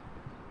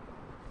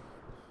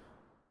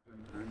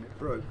 And it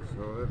broke,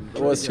 so I haven't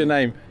got What's your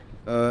name?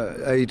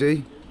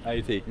 AD.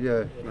 AD.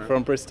 Yeah.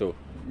 From Bristol.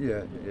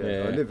 Yeah.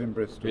 Yeah. I live in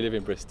Bristol. You live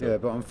in Bristol. Yeah,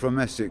 but I'm from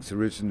Essex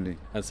originally.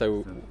 And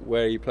so,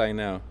 where are you playing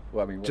now?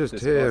 Well, I mean, Just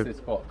here. What's this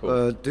spot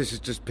called? This is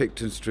just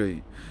Picton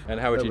Street. And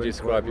how would you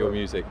describe your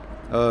music?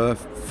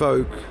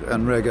 Folk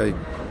and reggae.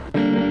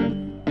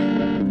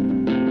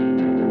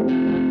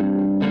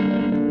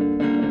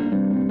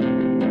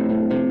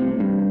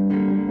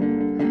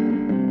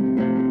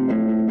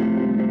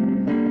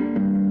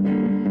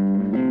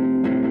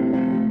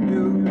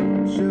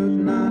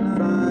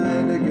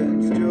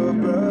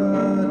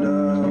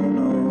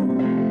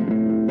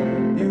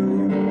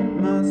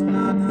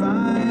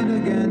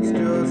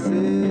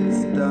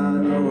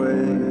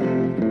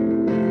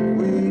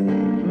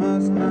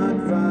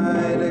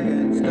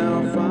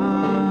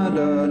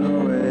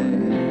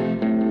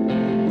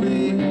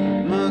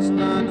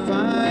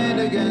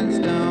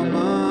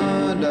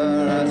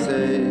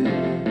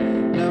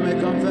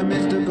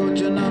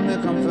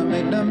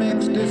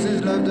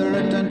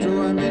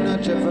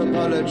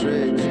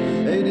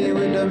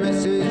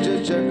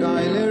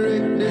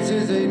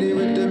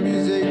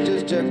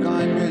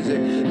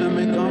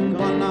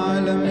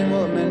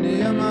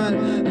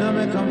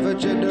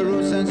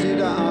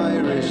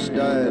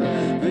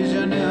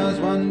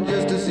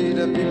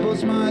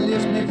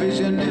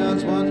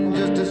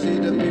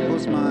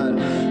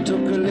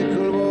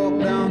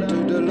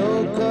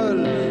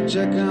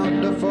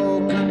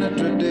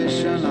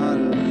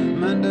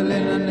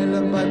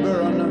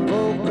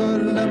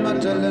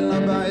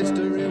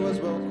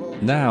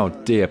 Now,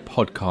 dear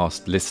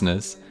podcast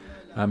listeners,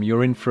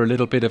 you're in for a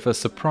little bit of a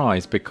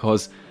surprise,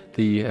 because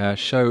the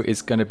show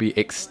is going to be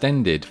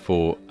extended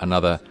for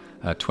another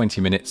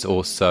 20 minutes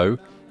or so.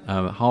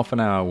 Half an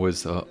hour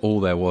was all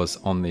there was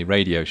on the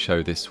radio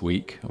show this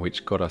week,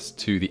 which got us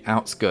to the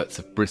outskirts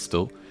of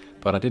Bristol,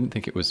 but I didn't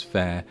think it was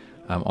fair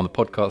on the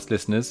podcast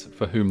listeners,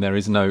 for whom there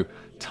is no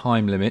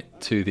time limit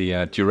to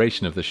the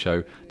duration of the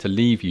show, to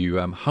leave you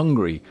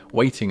hungry,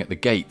 waiting at the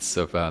gates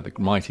of the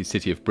mighty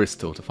city of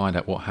Bristol to find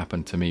out what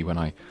happened to me when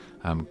I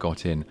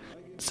got in.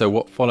 So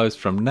what follows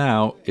from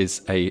now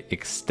is a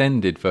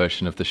extended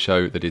version of the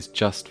show that is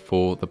just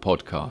for the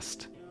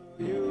podcast.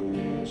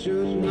 You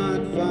should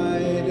not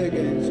fight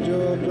against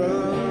your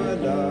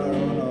brother,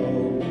 oh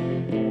no.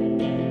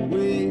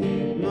 We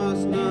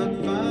must not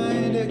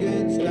fight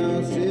against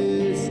our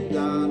sister,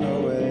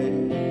 no way.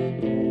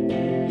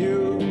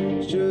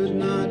 You should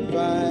not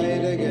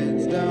fight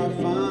against our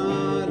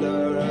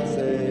father, I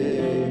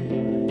say.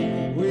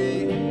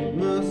 We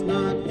must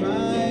not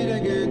fight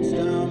against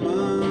our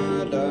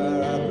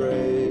mother, I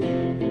pray.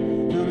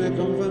 No me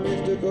come from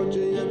Mr.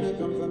 Kochi, and me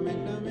come from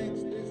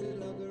Mix, this is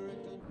love the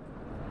return.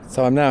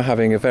 So I'm now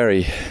having a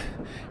very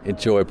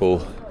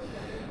enjoyable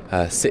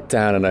sit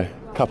down and a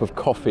cup of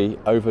coffee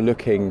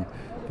overlooking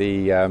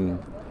the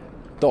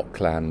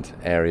dockland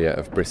area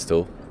of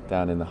Bristol,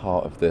 down in the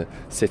heart of the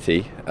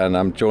city, and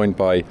I'm joined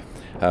by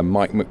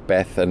Mike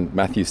Macbeth and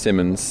Matthew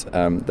Simmons,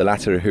 the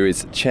latter who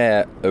is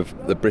chair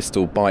of the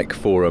Bristol Bike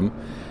Forum,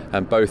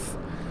 and both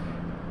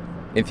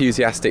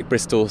enthusiastic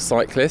Bristol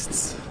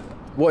cyclists.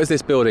 What is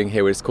this building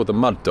here? It's called the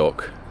Mud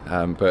Dock,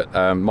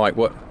 but Mike,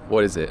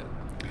 what is it?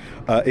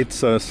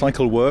 It's a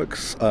cycle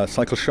works,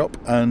 cycle shop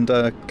and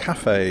a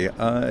cafe.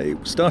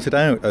 It started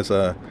out as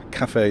a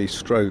cafe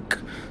stroke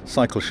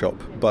cycle shop,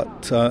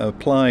 but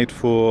applied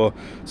for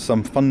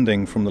some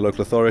funding from the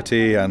local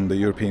authority and the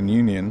European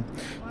Union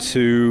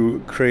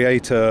to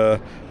create a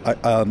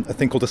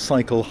thing called a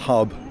cycle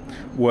hub,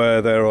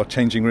 where there are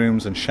changing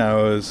rooms and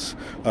showers,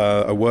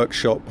 a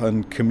workshop,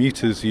 and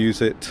commuters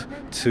use it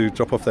to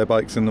drop off their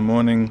bikes in the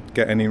morning,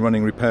 get any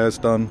running repairs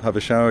done, have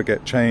a shower,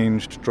 get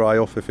changed, dry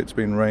off if it's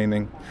been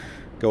raining,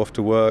 go off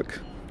to work,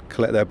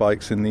 collect their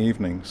bikes in the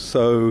evening.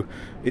 So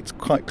it's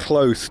quite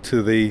close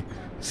to the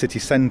city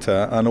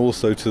centre and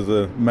also to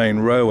the main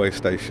railway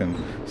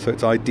station. So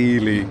it's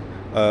ideally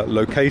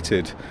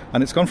located,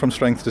 and it's gone from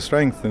strength to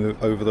strength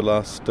over the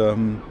last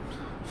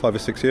 5 or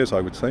 6 years,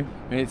 I would say.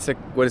 I mean, it's a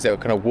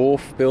kind of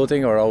wharf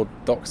building or old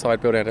dockside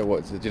building?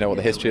 Do you know what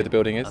the history of the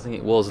building is? I think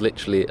it was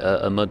literally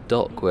a mud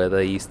dock where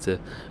they used to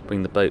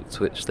bring the boats,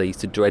 which they used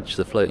to dredge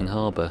the floating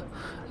harbour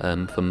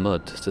for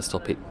mud to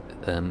stop it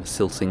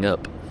silting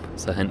up.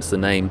 So hence the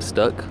name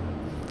stuck,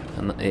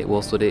 and it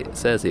was what it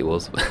says it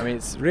was. I mean,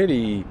 it's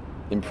really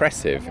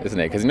impressive, isn't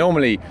it? Because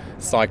normally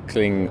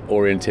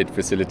cycling-oriented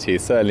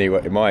facilities, certainly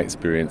in my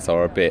experience,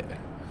 are a bit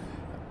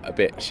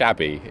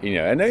shabby,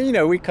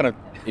 and we kind of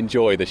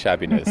enjoy the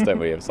shabbiness, don't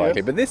we, of cycling?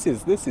 Yes. But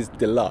this is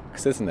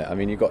deluxe, isn't it? I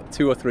mean, you've got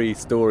 2 or 3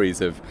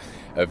 stories of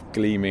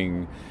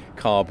gleaming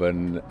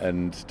carbon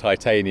and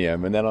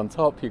titanium, and then on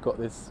top you've got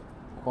this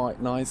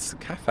quite nice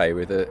cafe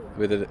with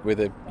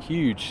a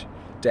huge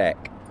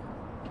deck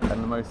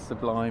and the most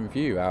sublime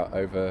view out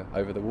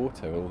over the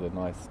water, all the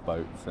nice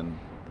boats. And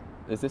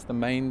is this the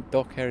main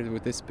dock area?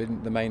 Would this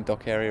been the main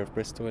dock area of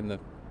Bristol in the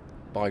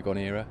bygone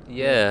era?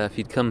 Yeah, if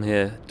you'd come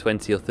here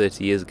 20 or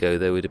 30 years ago,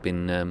 there would have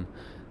been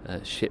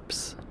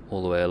ships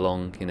all the way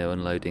along,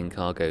 unloading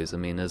cargoes. I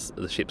mean, as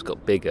the ships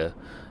got bigger,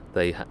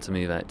 they had to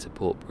move out to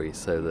Portbury,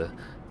 so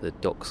the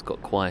docks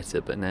got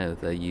quieter, but now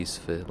they're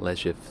used for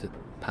leisure, for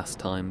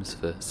pastimes,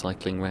 for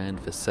cycling round,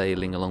 for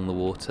sailing along the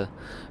water,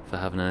 for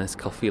having a nice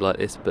coffee like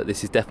this. But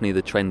this is definitely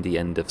the trendy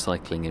end of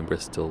cycling in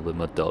Bristol, the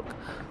mud dock.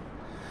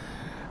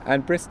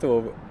 And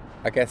Bristol,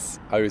 I guess,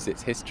 owes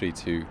its history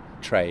to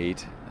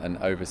trade and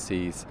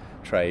overseas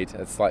trade,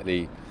 a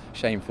slightly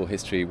shameful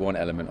history, one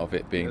element of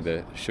it being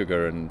the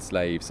sugar and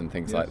slaves and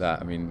things like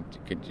that. I mean,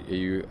 are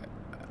you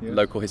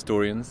local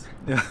historians?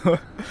 Yeah.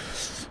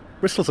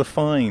 Bristol's a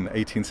fine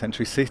 18th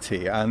century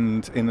city,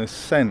 and in a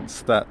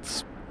sense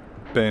that's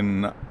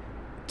been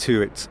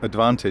to its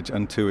advantage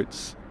and to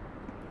its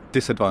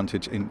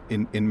disadvantage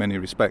in many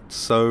respects.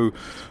 So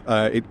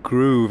it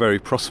grew very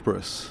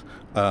prosperous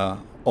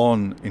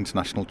on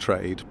international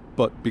trade,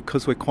 but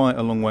because we're quite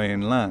a long way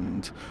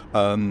inland,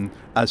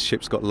 as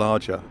ships got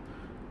larger,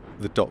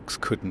 the docks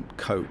couldn't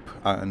cope,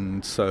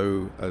 and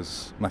so,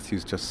 as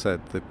Matthew's just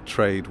said, the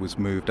trade was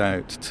moved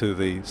out to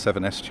the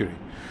Severn Estuary.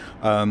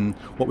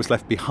 What was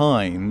left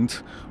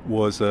behind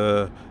was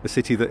a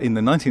city that in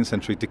the 19th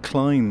century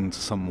declined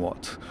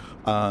somewhat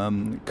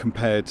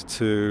compared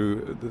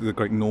to the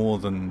great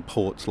northern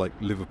ports like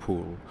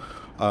Liverpool.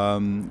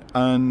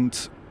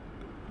 And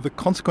the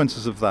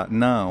consequences of that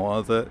now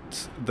are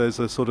that there's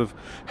a sort of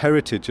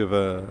heritage of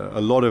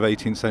a lot of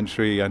 18th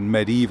century and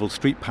medieval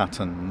street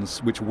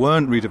patterns which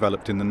weren't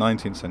redeveloped in the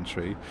 19th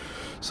century.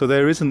 So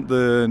there isn't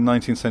the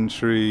 19th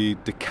century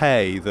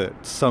decay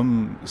that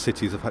some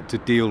cities have had to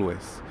deal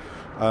with.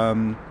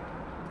 And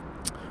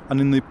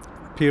in the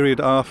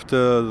period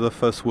after the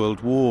First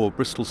World War,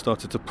 Bristol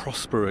started to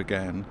prosper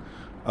again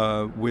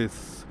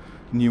with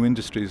new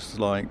industries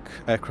like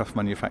aircraft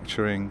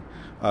manufacturing,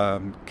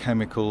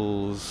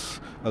 chemicals,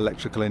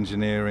 electrical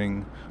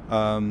engineering,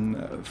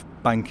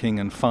 banking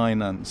and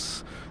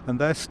finance, and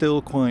they're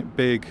still quite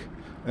big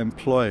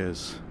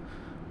employers.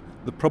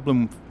 The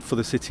problem for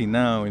the city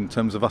now in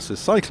terms of us as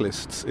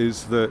cyclists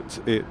is that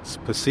it's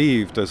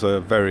perceived as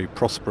a very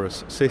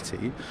prosperous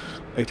city.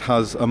 It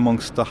has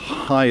amongst the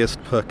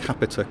highest per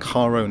capita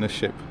car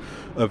ownership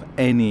of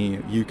any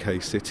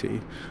UK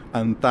city,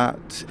 and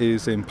that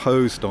is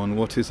imposed on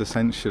what is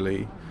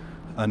essentially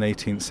an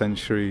 18th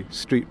century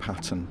street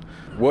pattern.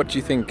 What do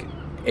you think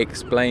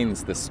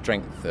explains the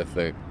strength of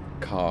the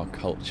car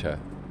culture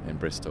in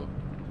Bristol?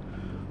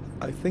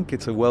 I think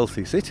it's a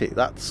wealthy city.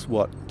 That's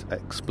what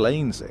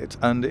explains it.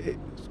 And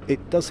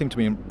it does seem to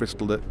me in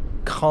Bristol that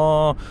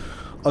car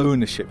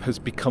ownership has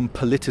become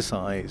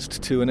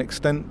politicised to an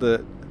extent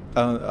that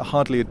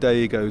hardly a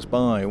day goes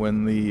by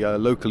when the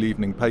local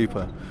evening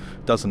paper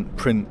doesn't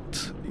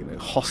print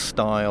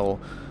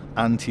hostile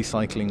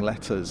anti-cycling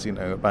letters,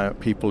 about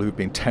people who've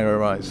been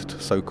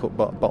terrorised, so-called,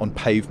 but on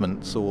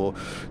pavements, or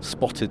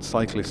spotted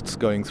cyclists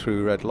going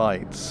through red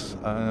lights.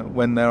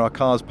 When there are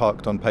cars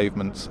parked on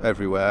pavements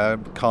everywhere,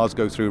 cars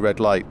go through red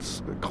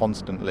lights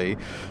constantly,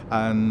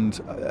 and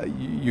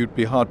you'd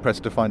be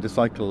hard-pressed to find a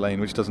cycle lane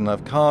which doesn't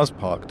have cars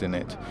parked in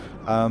it.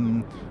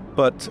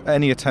 But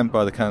any attempt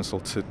by the council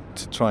to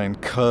try and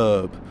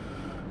curb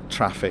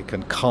traffic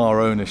and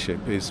car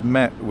ownership is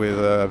met with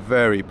a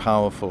very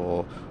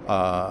powerful,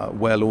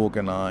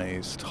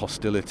 well-organised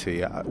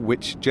hostility,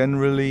 which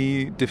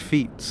generally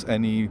defeats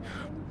any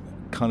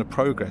kind of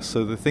progress.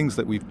 So the things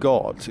that we've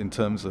got in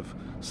terms of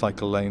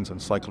cycle lanes and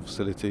cycle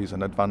facilities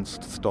and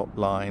advanced stop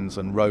lines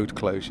and road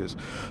closures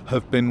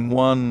have been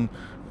won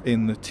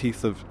in the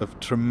teeth of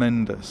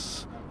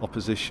tremendous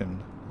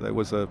opposition. There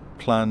was a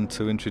plan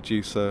to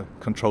introduce a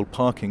controlled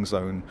parking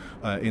zone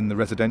in the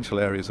residential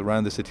areas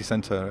around the city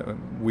centre.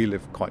 We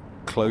live quite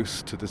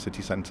close to the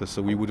city centre,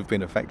 so we would have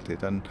been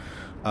affected. And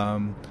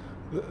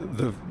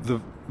the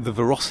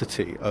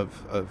veracity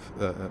of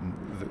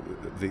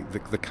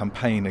the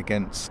campaign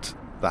against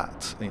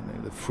that,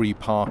 the free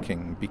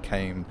parking,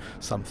 became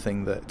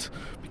something that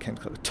became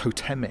kind of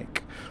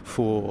totemic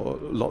for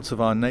lots of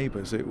our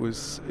neighbours. It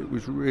was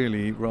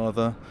really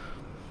rather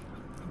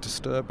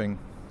disturbing.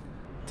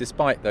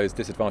 Despite those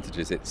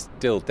disadvantages, it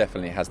still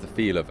definitely has the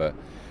feel of a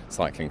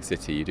cycling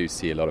city. You do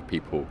see a lot of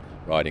people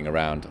riding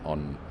around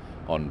on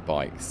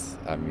bikes.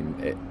 I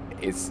mean,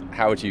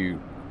 how would you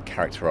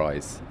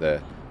characterise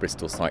the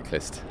Bristol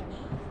cyclist,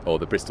 or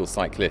the Bristol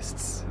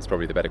cyclists? Is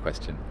probably the better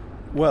question.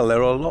 Well,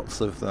 there are lots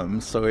of them,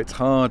 so it's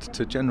hard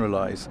to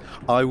generalise.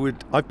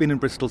 I've been in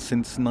Bristol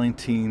since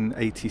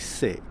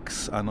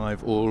 1986, and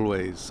I've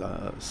always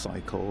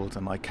cycled,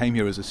 and I came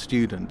here as a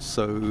student,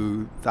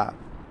 so that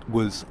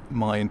was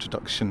my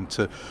introduction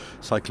to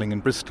cycling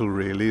in Bristol,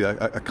 really,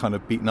 a kind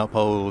of beaten up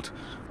old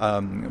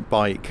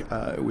bike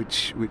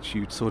which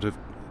you'd sort of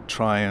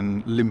try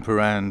and limp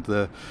around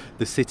the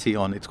city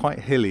on. It's quite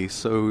hilly,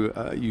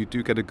 so you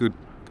do get a good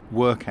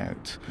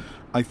workout.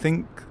 I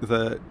think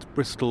that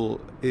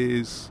Bristol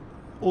is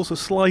also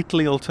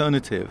slightly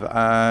alternative,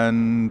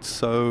 and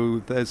so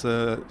there's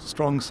a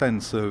strong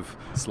sense of...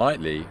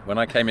 Slightly. When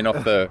I came in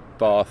off the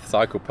Bath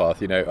cycle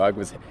path, I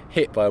was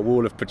hit by a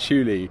wall of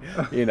patchouli,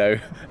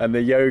 and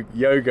the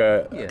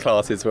yoga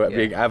classes were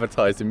being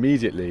advertised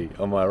immediately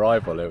on my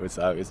arrival. It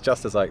was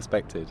just as I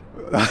expected.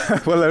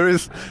 Well, there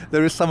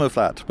is some of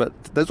that, but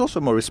there's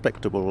also more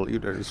respectable,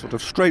 sort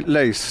of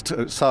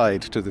straight-laced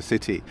side to the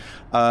city.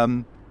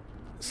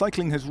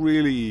 Cycling has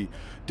really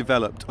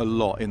developed a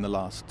lot in the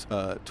last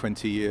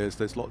 20 years.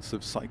 There's lots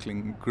of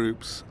cycling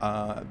groups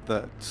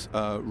that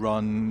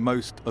run.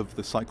 Most of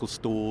the cycle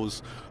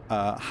stores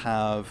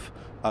have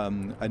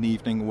an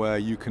evening where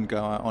you can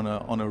go out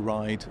on a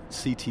ride.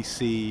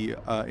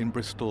 CTC in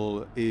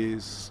Bristol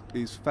is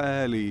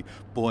fairly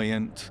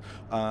buoyant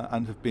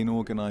and have been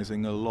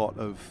organising a lot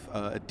of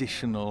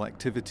additional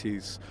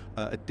activities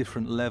at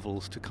different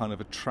levels to kind of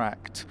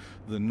attract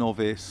the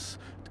novice,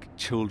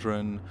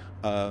 children,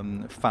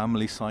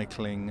 family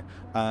cycling,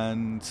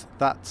 and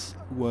that's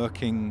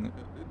working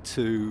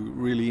to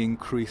really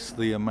increase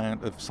the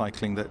amount of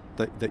cycling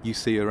that you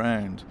see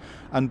around.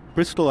 And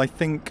Bristol, I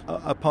think,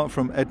 apart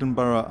from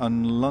Edinburgh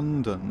and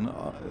London,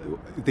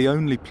 the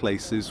only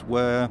places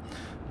where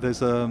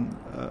there's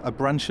a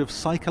branch of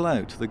Cycle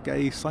Out, the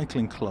gay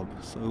cycling club,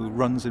 so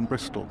runs in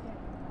Bristol.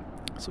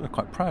 So we're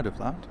quite proud of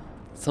that.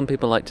 Some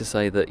people like to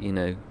say that,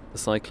 the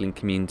cycling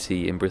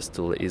community in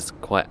Bristol is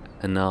quite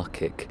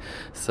anarchic,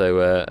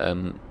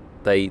 so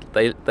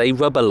they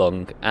rub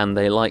along and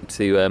they like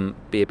to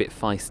be a bit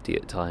feisty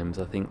at times.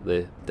 I think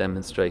the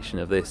demonstration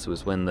of this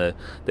was when there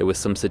was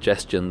some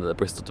suggestion that the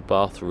Bristol to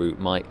Bath route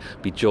might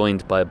be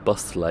joined by a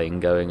bus lane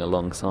going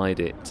alongside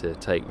it to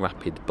take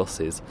rapid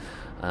buses.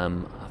 I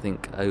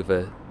think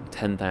over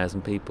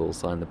 10,000 people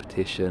signed the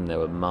petition. There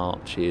were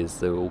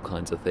marches, there were all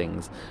kinds of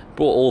things.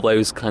 Brought all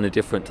those kind of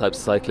different types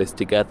of cyclists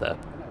together,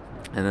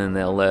 and then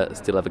they'll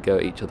still have a go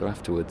at each other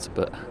afterwards.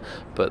 But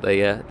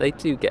they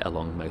do get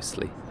along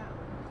mostly.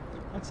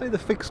 I'd say the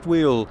fixed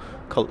wheel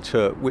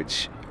culture,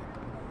 which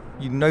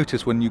you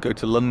notice when you go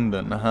to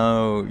London,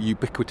 how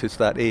ubiquitous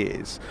that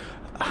is,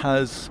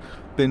 has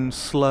been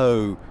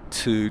slow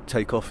to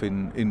take off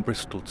in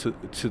Bristol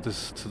to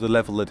the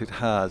level that it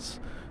has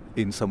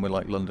in somewhere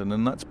like London,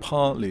 and that's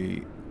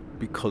partly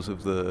because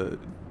of the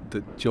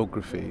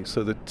geography.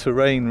 So the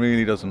terrain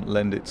really doesn't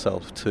lend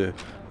itself to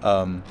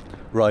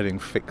riding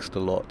fixed a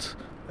lot.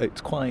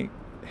 It's quite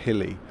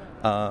hilly,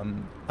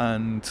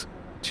 and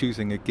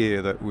choosing a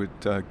gear that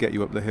would get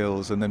you up the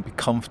hills and then be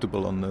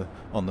comfortable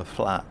on the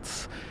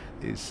flats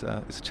is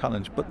a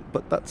challenge.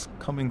 But that's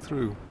coming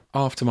through.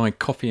 After my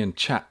coffee and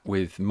chat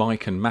with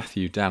Mike and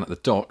Matthew down at the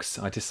docks,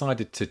 I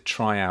decided to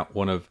try out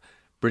one of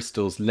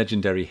Bristol's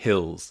legendary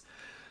hills.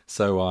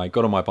 So I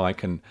got on my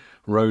bike and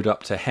rode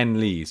up to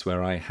Henleys,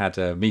 where I had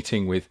a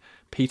meeting with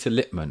Peter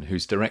Lippman,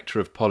 who's Director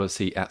of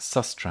Policy at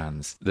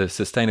Sustrans, the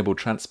sustainable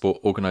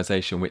transport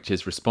organisation which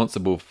is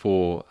responsible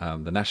for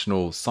the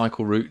national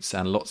cycle routes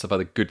and lots of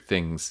other good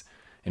things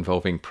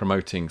involving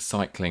promoting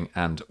cycling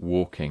and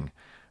walking.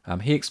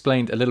 He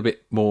explained a little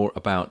bit more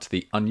about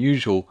the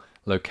unusual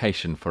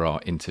location for our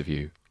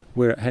interview.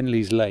 We're at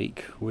Henleys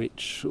Lake,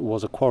 which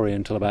was a quarry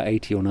until about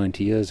 80 or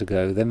 90 years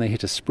ago. Then they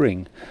hit a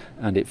spring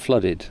and it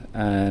flooded,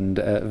 and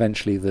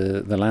eventually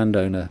the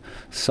landowner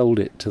sold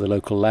it to the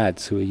local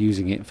lads who are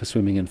using it for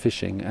swimming and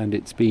fishing, and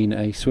it's been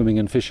a swimming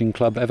and fishing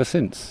club ever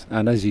since.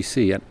 And as you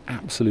see, an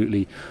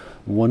absolutely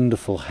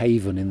wonderful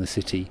haven in the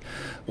city.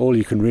 All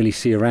you can really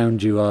see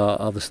around you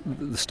are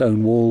the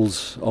stone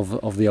walls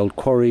of the old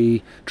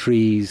quarry,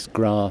 trees,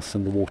 grass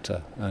and the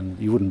water, and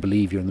you wouldn't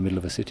believe you're in the middle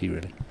of a city,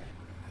 really.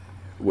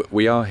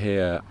 We are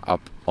here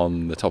up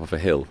on the top of a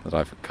hill that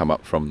I've come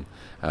up from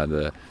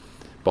the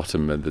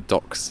bottom of the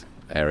docks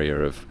area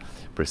of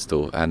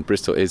Bristol, and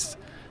Bristol is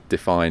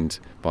defined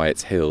by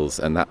its hills,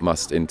 and that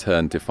must in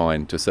turn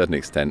define to a certain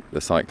extent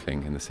the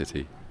cycling in the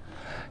city.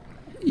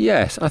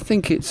 Yes, I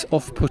think it's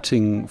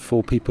off-putting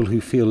for people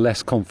who feel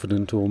less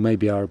confident or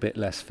maybe are a bit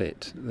less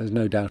fit. There's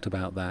no doubt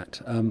about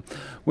that.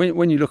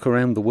 When you look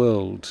around the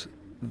world,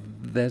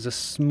 there's a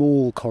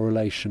small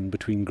correlation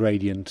between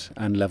gradient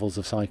and levels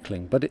of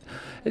cycling, but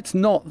it's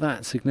not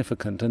that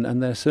significant,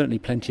 and there are certainly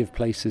plenty of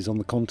places on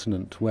the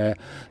continent where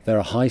there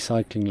are high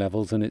cycling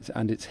levels and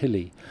it's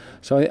hilly.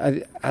 So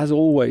as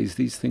always,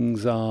 these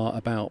things are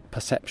about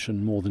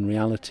perception more than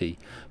reality.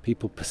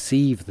 People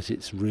perceive that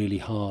it's really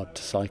hard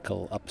to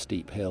cycle up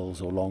steep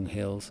hills or long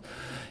hills.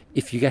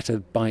 If you get a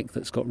bike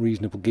that's got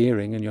reasonable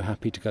gearing and you're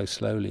happy to go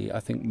slowly, I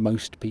think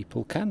most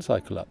people can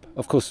cycle up.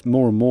 Of course,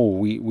 more and more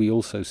we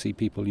also see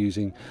people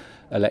using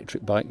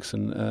electric bikes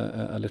and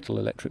a little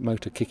electric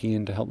motor kicking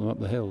in to help them up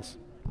the hills.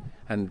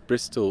 And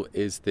Bristol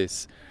is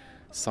this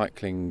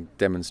cycling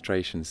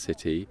demonstration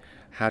city.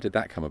 How did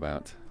that come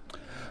about?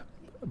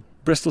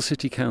 Bristol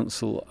City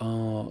Council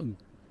are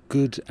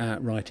good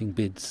at writing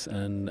bids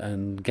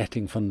and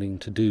getting funding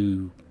to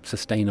do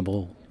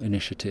sustainable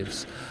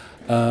initiatives.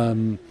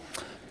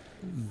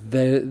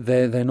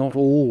 They're not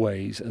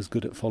always as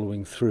good at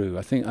following through.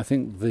 I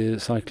think the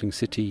Cycling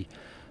City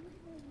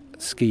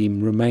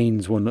scheme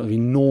remains one of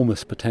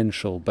enormous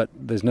potential, but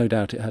there's no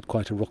doubt it had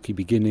quite a rocky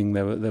beginning.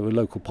 There were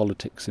local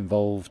politics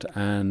involved,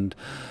 and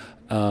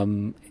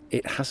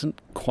it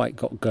hasn't quite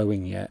got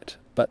going yet.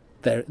 But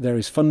there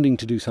is funding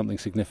to do something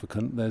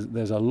significant.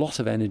 There's a lot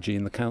of energy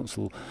in the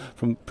council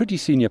from pretty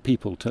senior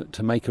people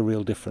to make a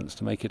real difference,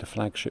 to make it a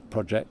flagship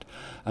project.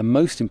 And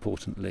most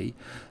importantly,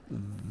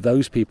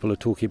 those people are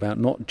talking about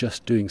not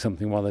just doing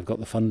something while they've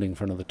got the funding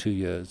for another 2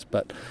 years,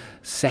 but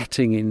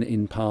setting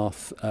in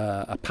path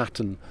a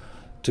pattern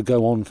to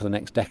go on for the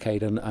next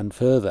decade and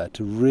further,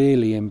 to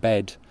really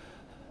embed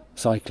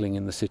cycling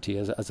in the city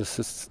as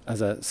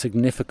a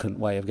significant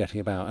way of getting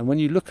about. And when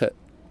you look at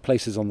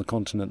places on the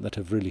continent that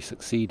have really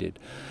succeeded,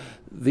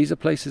 these are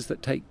places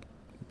that take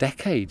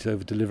decades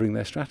over delivering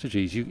their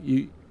strategies.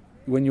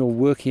 When you're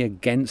working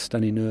against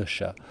an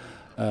inertia,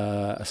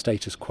 a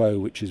status quo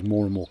which is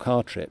more and more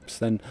car trips,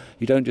 then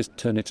you don't just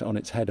turn it on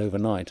its head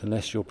overnight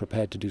unless you're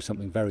prepared to do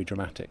something very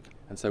dramatic.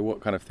 And so what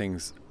kind of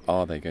things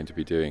are they going to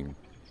be doing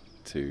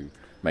to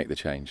make the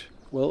change?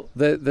 Well,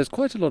 there's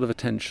quite a lot of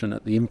attention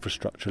at the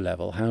infrastructure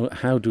level.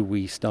 How do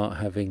we start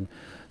having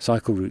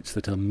cycle routes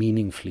that are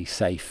meaningfully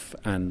safe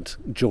and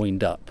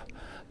joined up,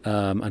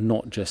 and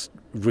not just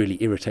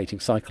really irritating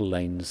cycle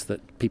lanes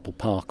that people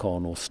park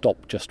on or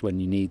stop just when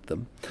you need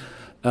them?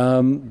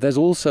 There's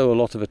also a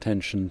lot of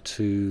attention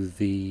to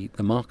the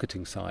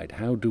marketing side.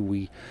 How do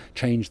we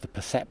change the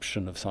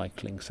perception of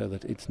cycling so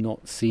that it's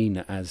not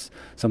seen as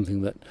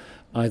something that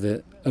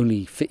either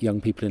only fit young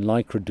people in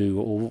Lycra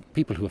do, or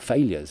people who are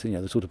failures,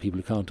 the sort of people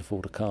who can't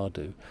afford a car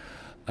do,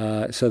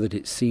 so that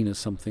it's seen as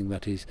something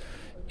that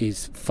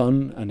is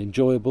fun and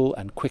enjoyable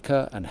and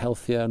quicker and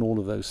healthier and all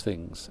of those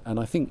things. And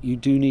I think you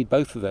do need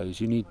both of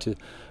those. You need to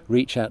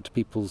reach out to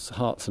people's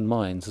hearts and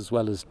minds as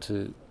well as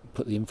to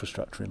put the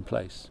infrastructure in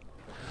place.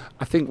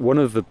 I think one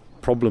of the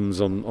problems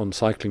on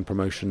cycling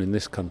promotion in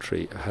this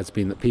country has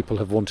been that people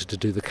have wanted to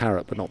do the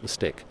carrot but not the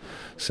stick.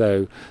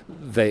 So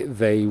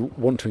they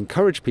want to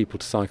encourage people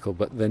to cycle,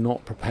 but they're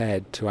not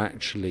prepared to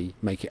actually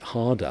make it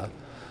harder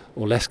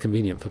or less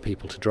convenient for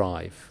people to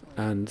drive.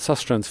 And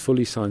Sustrans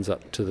fully signs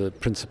up to the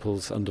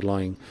principles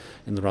underlying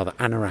in the rather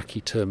anarchy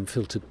term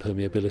filtered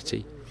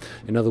permeability.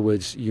 In other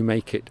words, you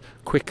make it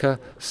quicker,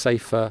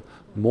 safer,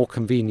 more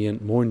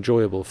convenient, more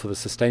enjoyable for the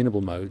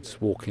sustainable modes,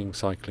 walking,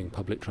 cycling,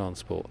 public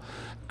transport.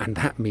 And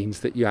that means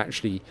that you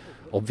actually,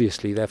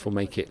 obviously, therefore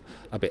make it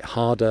a bit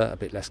harder, a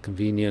bit less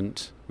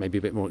convenient, maybe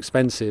a bit more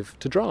expensive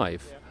to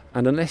drive.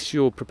 And unless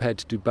you're prepared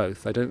to do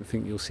both, I don't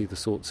think you'll see the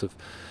sorts of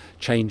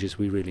changes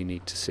we really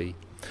need to see.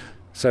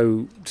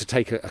 So to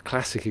take a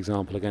classic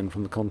example again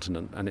from the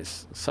continent, and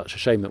it's such a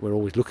shame that we're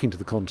always looking to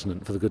the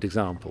continent for the good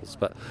examples,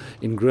 but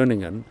in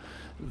Groningen,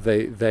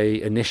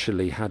 they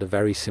initially had a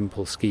very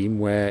simple scheme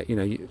where,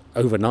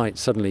 overnight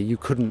suddenly you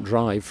couldn't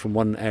drive from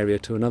one area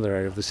to another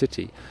area of the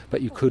city,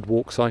 but you could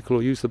walk, cycle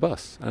or use the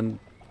bus. And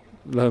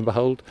lo and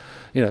behold,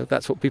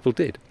 that's what people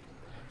did.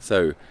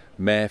 So,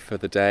 mayor for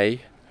the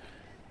day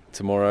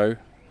tomorrow,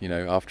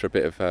 after a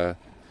bit of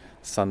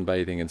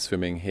sunbathing and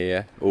swimming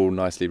here, all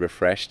nicely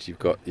refreshed. You've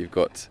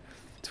got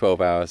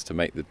 12 hours to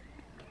make the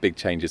big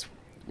changes.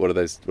 What are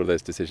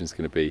those decisions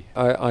going to be?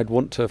 I'd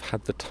want to have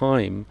had the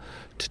time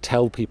to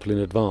tell people in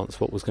advance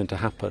what was going to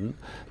happen,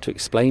 to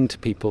explain to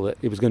people that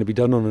it was going to be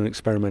done on an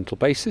experimental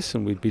basis,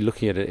 and we'd be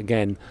looking at it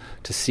again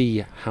to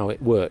see how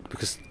it worked.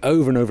 Because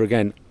over and over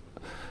again,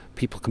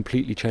 people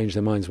completely change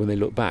their minds when they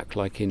look back,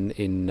 like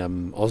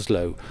in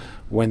Oslo,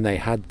 when they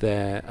had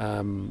their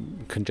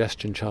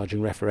congestion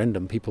charging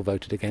referendum, people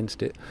voted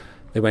against it.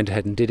 They went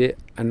ahead and did it,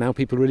 and now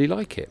people really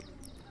like it.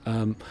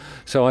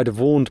 So I'd have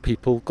warned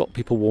people, got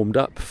people warmed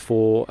up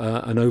for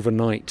an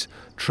overnight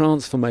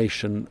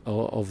transformation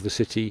of the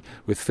city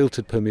with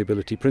filtered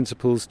permeability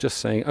principles, just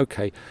saying,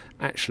 okay,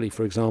 actually,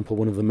 for example,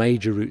 one of the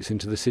major routes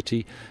into the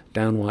city,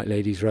 down White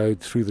Ladies Road,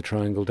 through the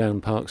Triangle,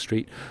 down Park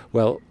Street,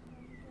 well,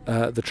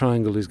 the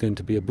Triangle is going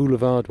to be a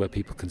boulevard where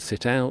people can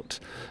sit out,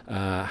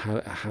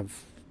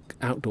 have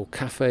outdoor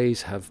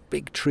cafes, have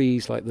big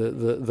trees like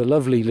the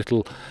lovely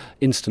little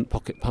instant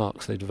pocket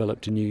parks they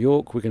developed in New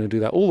York. We're going to do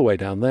that all the way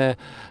down there,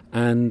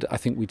 and I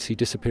think we'd see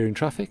disappearing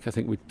traffic. I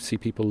think we'd see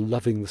people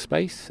loving the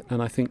space,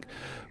 and I think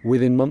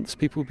within months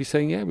people would be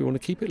saying, yeah, we want to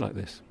keep it like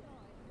this.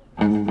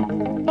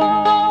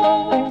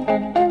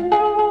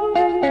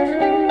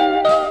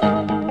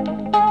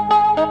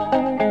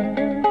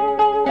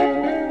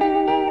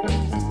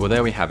 Well,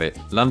 there we have it.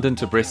 London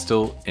to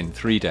Bristol in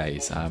 3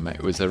 days.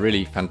 It was a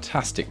really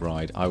fantastic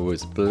ride. I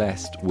was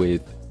blessed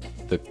with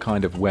the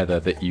kind of weather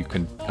that you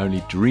can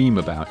only dream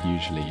about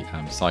usually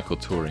cycle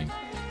touring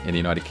in the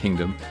United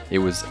Kingdom. It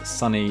was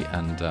sunny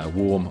and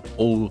warm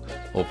all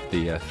of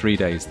the 3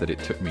 days that it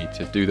took me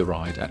to do the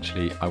ride.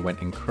 Actually, I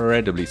went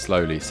incredibly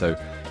slowly. So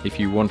if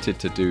you wanted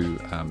to do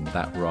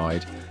that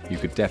ride, you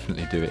could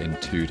definitely do it in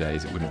 2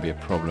 days. It wouldn't be a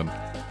problem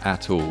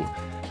at all.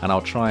 And I'll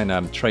try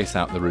and trace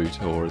out the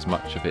route, or as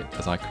much of it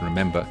as I can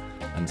remember,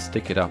 and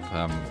stick it up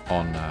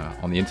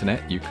on the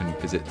internet. You can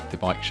visit the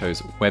Bike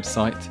Show's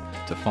website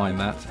to find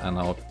that, and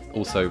I'll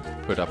also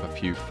put up a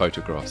few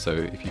photographs. So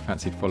if you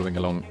fancied following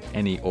along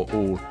any or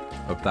all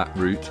of that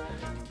route,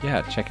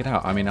 yeah, check it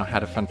out. I mean, I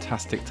had a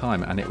fantastic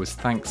time, and it was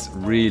thanks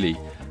really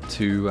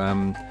to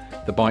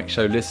the Bike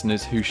Show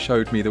listeners who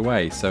showed me the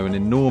way. So an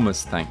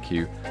enormous thank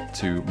you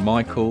to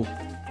Michael,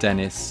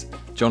 Dennis,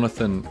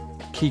 Jonathan,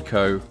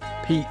 Kiko,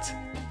 Pete,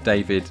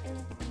 David,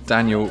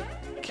 Daniel,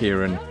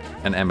 Kieran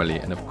and Emily,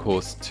 and of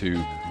course to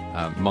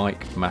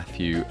Mike,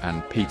 Matthew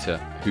and Peter,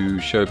 who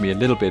showed me a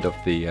little bit of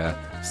the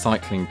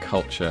cycling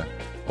culture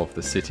of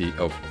the city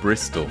of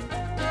Bristol.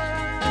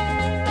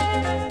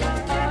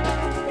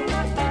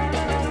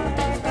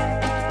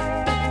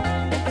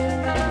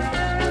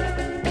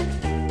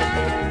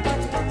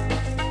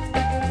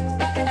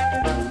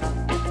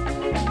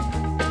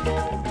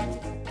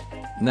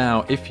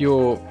 Now, if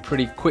you're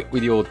pretty quick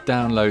with your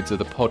downloads of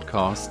the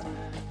podcast,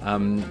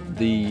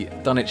 the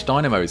Dunwich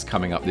Dynamo is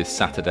coming up this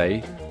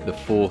Saturday, the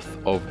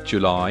 4th of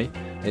July.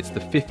 It's the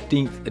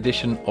 15th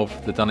edition of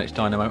the Dunwich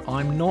Dynamo.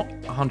 I'm not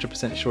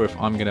 100% sure if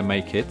I'm going to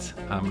make it.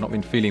 I've not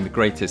been feeling the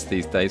greatest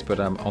these days, but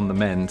I'm on the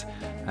mend,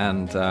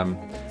 and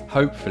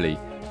hopefully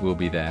we'll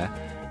be there.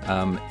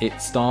 It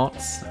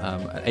starts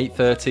at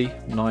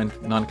 8:30,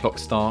 9 o'clock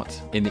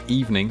start in the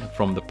evening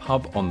from the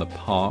pub on the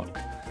Park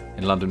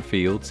in London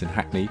Fields in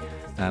Hackney.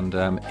 And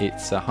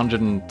it's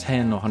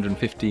 110 or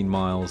 115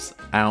 miles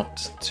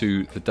out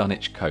to the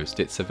Dunwich coast.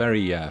 It's a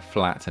very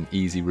flat and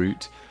easy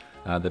route.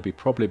 There'll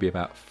probably be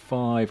about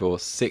 500 or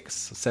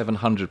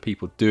 700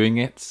 people doing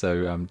it,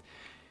 so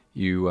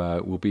you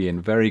will be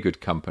in very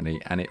good company,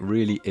 and it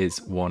really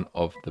is one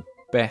of the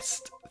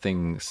best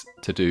things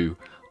to do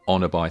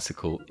on a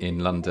bicycle in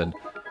London,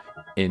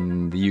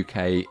 in the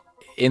UK,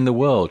 in the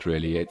world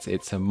really.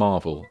 It's a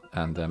marvel,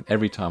 and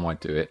every time I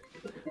do it,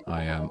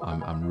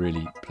 I'm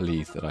really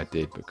pleased that I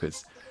did,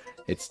 because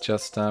it's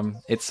just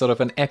it's sort of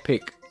an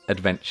epic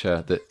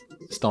adventure that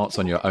starts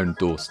on your own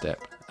doorstep,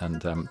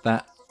 and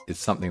that is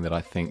something that I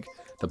think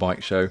the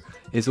Bike Show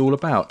is all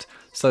about.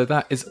 So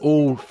that is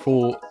all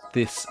for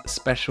this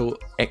special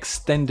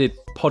extended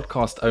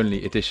podcast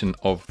only edition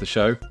of the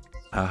show.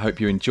 I hope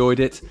you enjoyed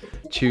it.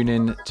 Tune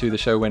in to the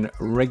show when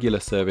regular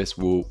service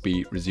will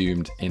be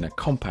resumed in a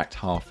compact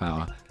half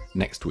hour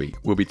next week.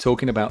 We'll be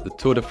talking about the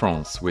Tour de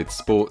France with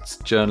sports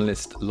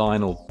journalist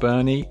Lionel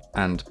Burney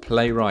and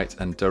playwright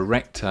and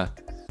director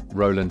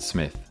Roland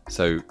Smith.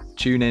 So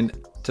tune in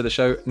to the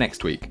show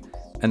next week.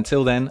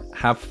 Until then,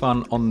 have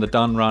fun on the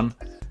Dun Run,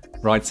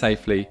 ride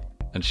safely,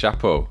 and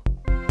chapeau.